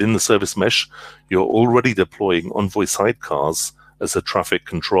 So within the service mesh, you're already deploying Envoy sidecars as a traffic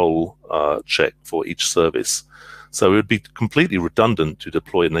control check for each service. So it would be completely redundant to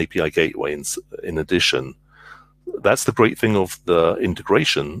deploy an API gateway in addition. That's the great thing of the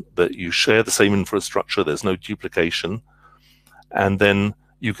integration, that you share the same infrastructure, there's no duplication, and then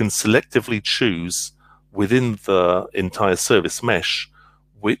you can selectively choose within the entire service mesh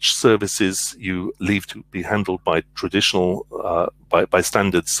which services you leave to be handled by traditional, by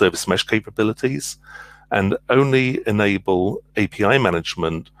standard service mesh capabilities, and only enable API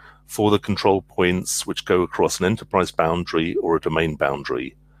management for the control points which go across an enterprise boundary or a domain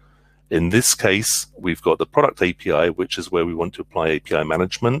boundary. In this case, we've got the product API, which is where we want to apply API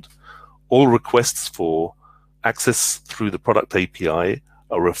management. All requests for access through the product API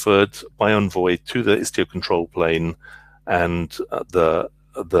are referred by Envoy to the Istio control plane, and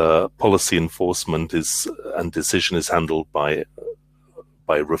the policy enforcement and decision is handled by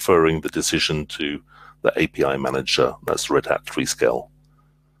referring the decision to the API manager. That's Red Hat 3-scale.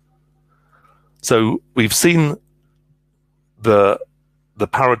 So we've seen the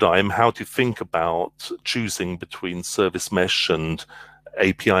paradigm, how to think about choosing between service mesh and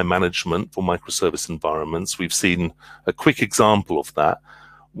API management for microservice environments. We've seen a quick example of that.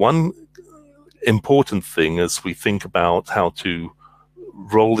 One important thing as we think about how to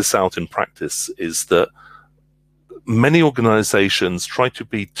roll this out in practice is that many organizations try to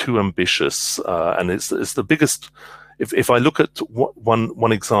be too ambitious, and it's the biggest. If I look at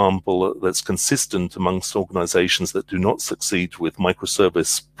one example that's consistent amongst organizations that do not succeed with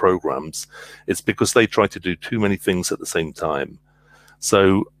microservice programs, it's because they try to do too many things at the same time.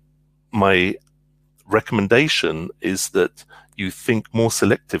 So my recommendation is that you think more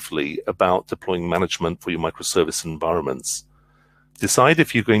selectively about deploying management for your microservice environments. Decide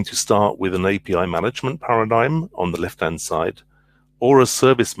if you're going to start with an API management paradigm on the left-hand side or a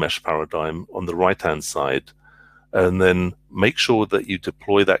service mesh paradigm on the right-hand side, and then make sure that you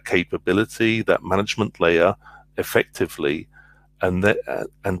deploy that capability, that management layer effectively. And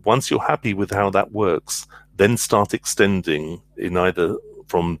once you're happy with how that works, then start extending in either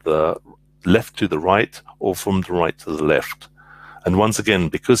from the left to the right or from the right to the left. And once again,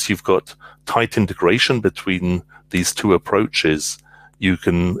 because you've got tight integration between these two approaches, you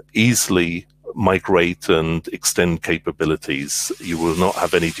can easily migrate and extend capabilities. You will not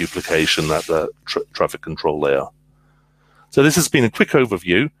have any duplication at the traffic control layer. So this has been a quick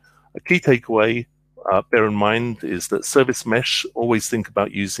overview. A key takeaway, bear in mind, is that service mesh, always think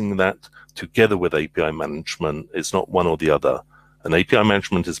about using that together with API management. It's not one or the other. And API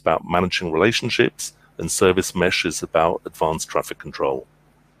management is about managing relationships, and service mesh is about advanced traffic control.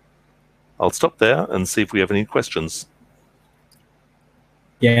 I'll stop there and see if we have any questions.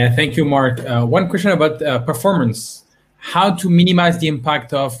 Yeah, thank you, Mark. One question about performance. How to minimize the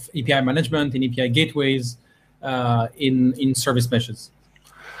impact of API management and API gateways in service meshes?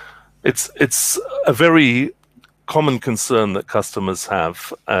 It's a very common concern that customers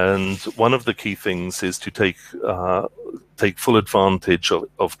have, and one of the key things is to take full advantage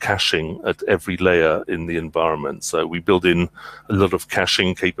of caching at every layer in the environment. So we build in a lot of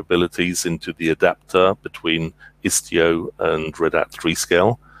caching capabilities into the adapter between Istio and Red Hat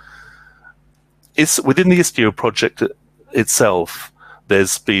 3Scale. Within the Istio project itself,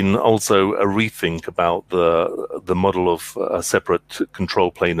 there's been also a rethink about the model of a separate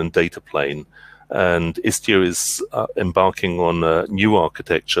control plane and data plane. And Istio is embarking on a new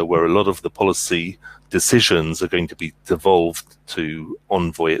architecture where a lot of the policy decisions are going to be devolved to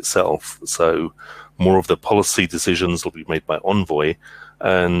Envoy itself. So more of the policy decisions will be made by Envoy,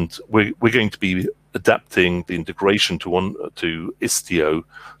 and we're going to be adapting the integration to Istio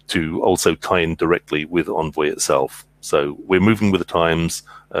to also tie in directly with Envoy itself. So we're moving with the times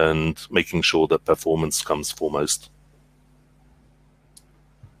and making sure that performance comes foremost.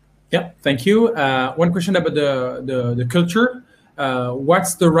 Yeah, thank you. One question about the culture.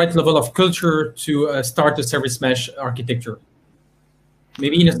 What's the right level of culture to start a service mesh architecture?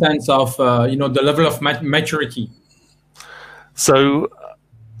 Maybe in a sense of the level of maturity. So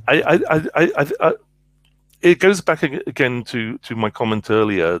it goes back again to my comment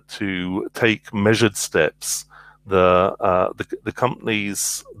earlier to take measured steps. The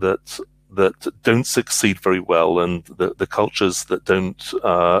companies that don't succeed very well, and the cultures that don't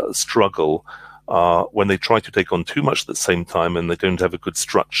struggle, when they try to take on too much at the same time and they don't have a good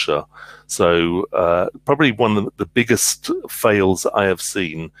structure. So probably one of the biggest fails I have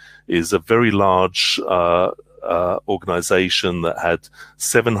seen is a very large organization that had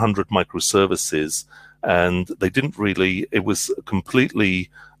 700 microservices, and they didn't really, it was completely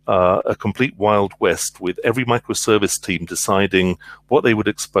a complete Wild West, with every microservice team deciding what they would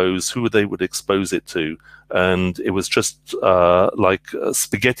expose, who they would expose it to. And it was just like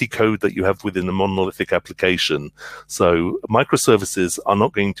spaghetti code that you have within a monolithic application. So microservices are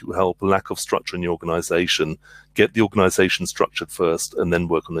not going to help lack of structure in the organization. Get the organization structured first and then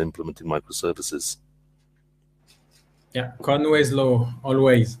work on implementing microservices. Yeah, Conway's law,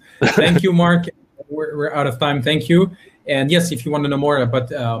 always. Thank you, Mark. We're out of time. Thank you. And yes, if you want to know more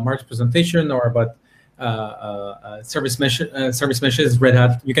about Mark's presentation or about service meshes, Red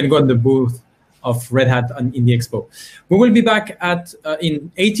Hat, you can go in the booth of Red Hat in the expo. We will be back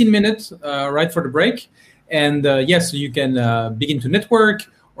in 18 minutes, right for the break. And yes, so you can begin to network,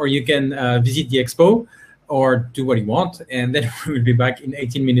 or you can visit the expo, or do what you want. And then we will be back in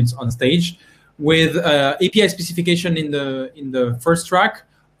 18 minutes on stage with API specification in the first track,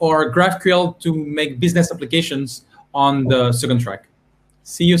 or GraphQL to make business applications on the second track.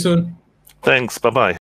 See you soon. Thanks. Bye-bye.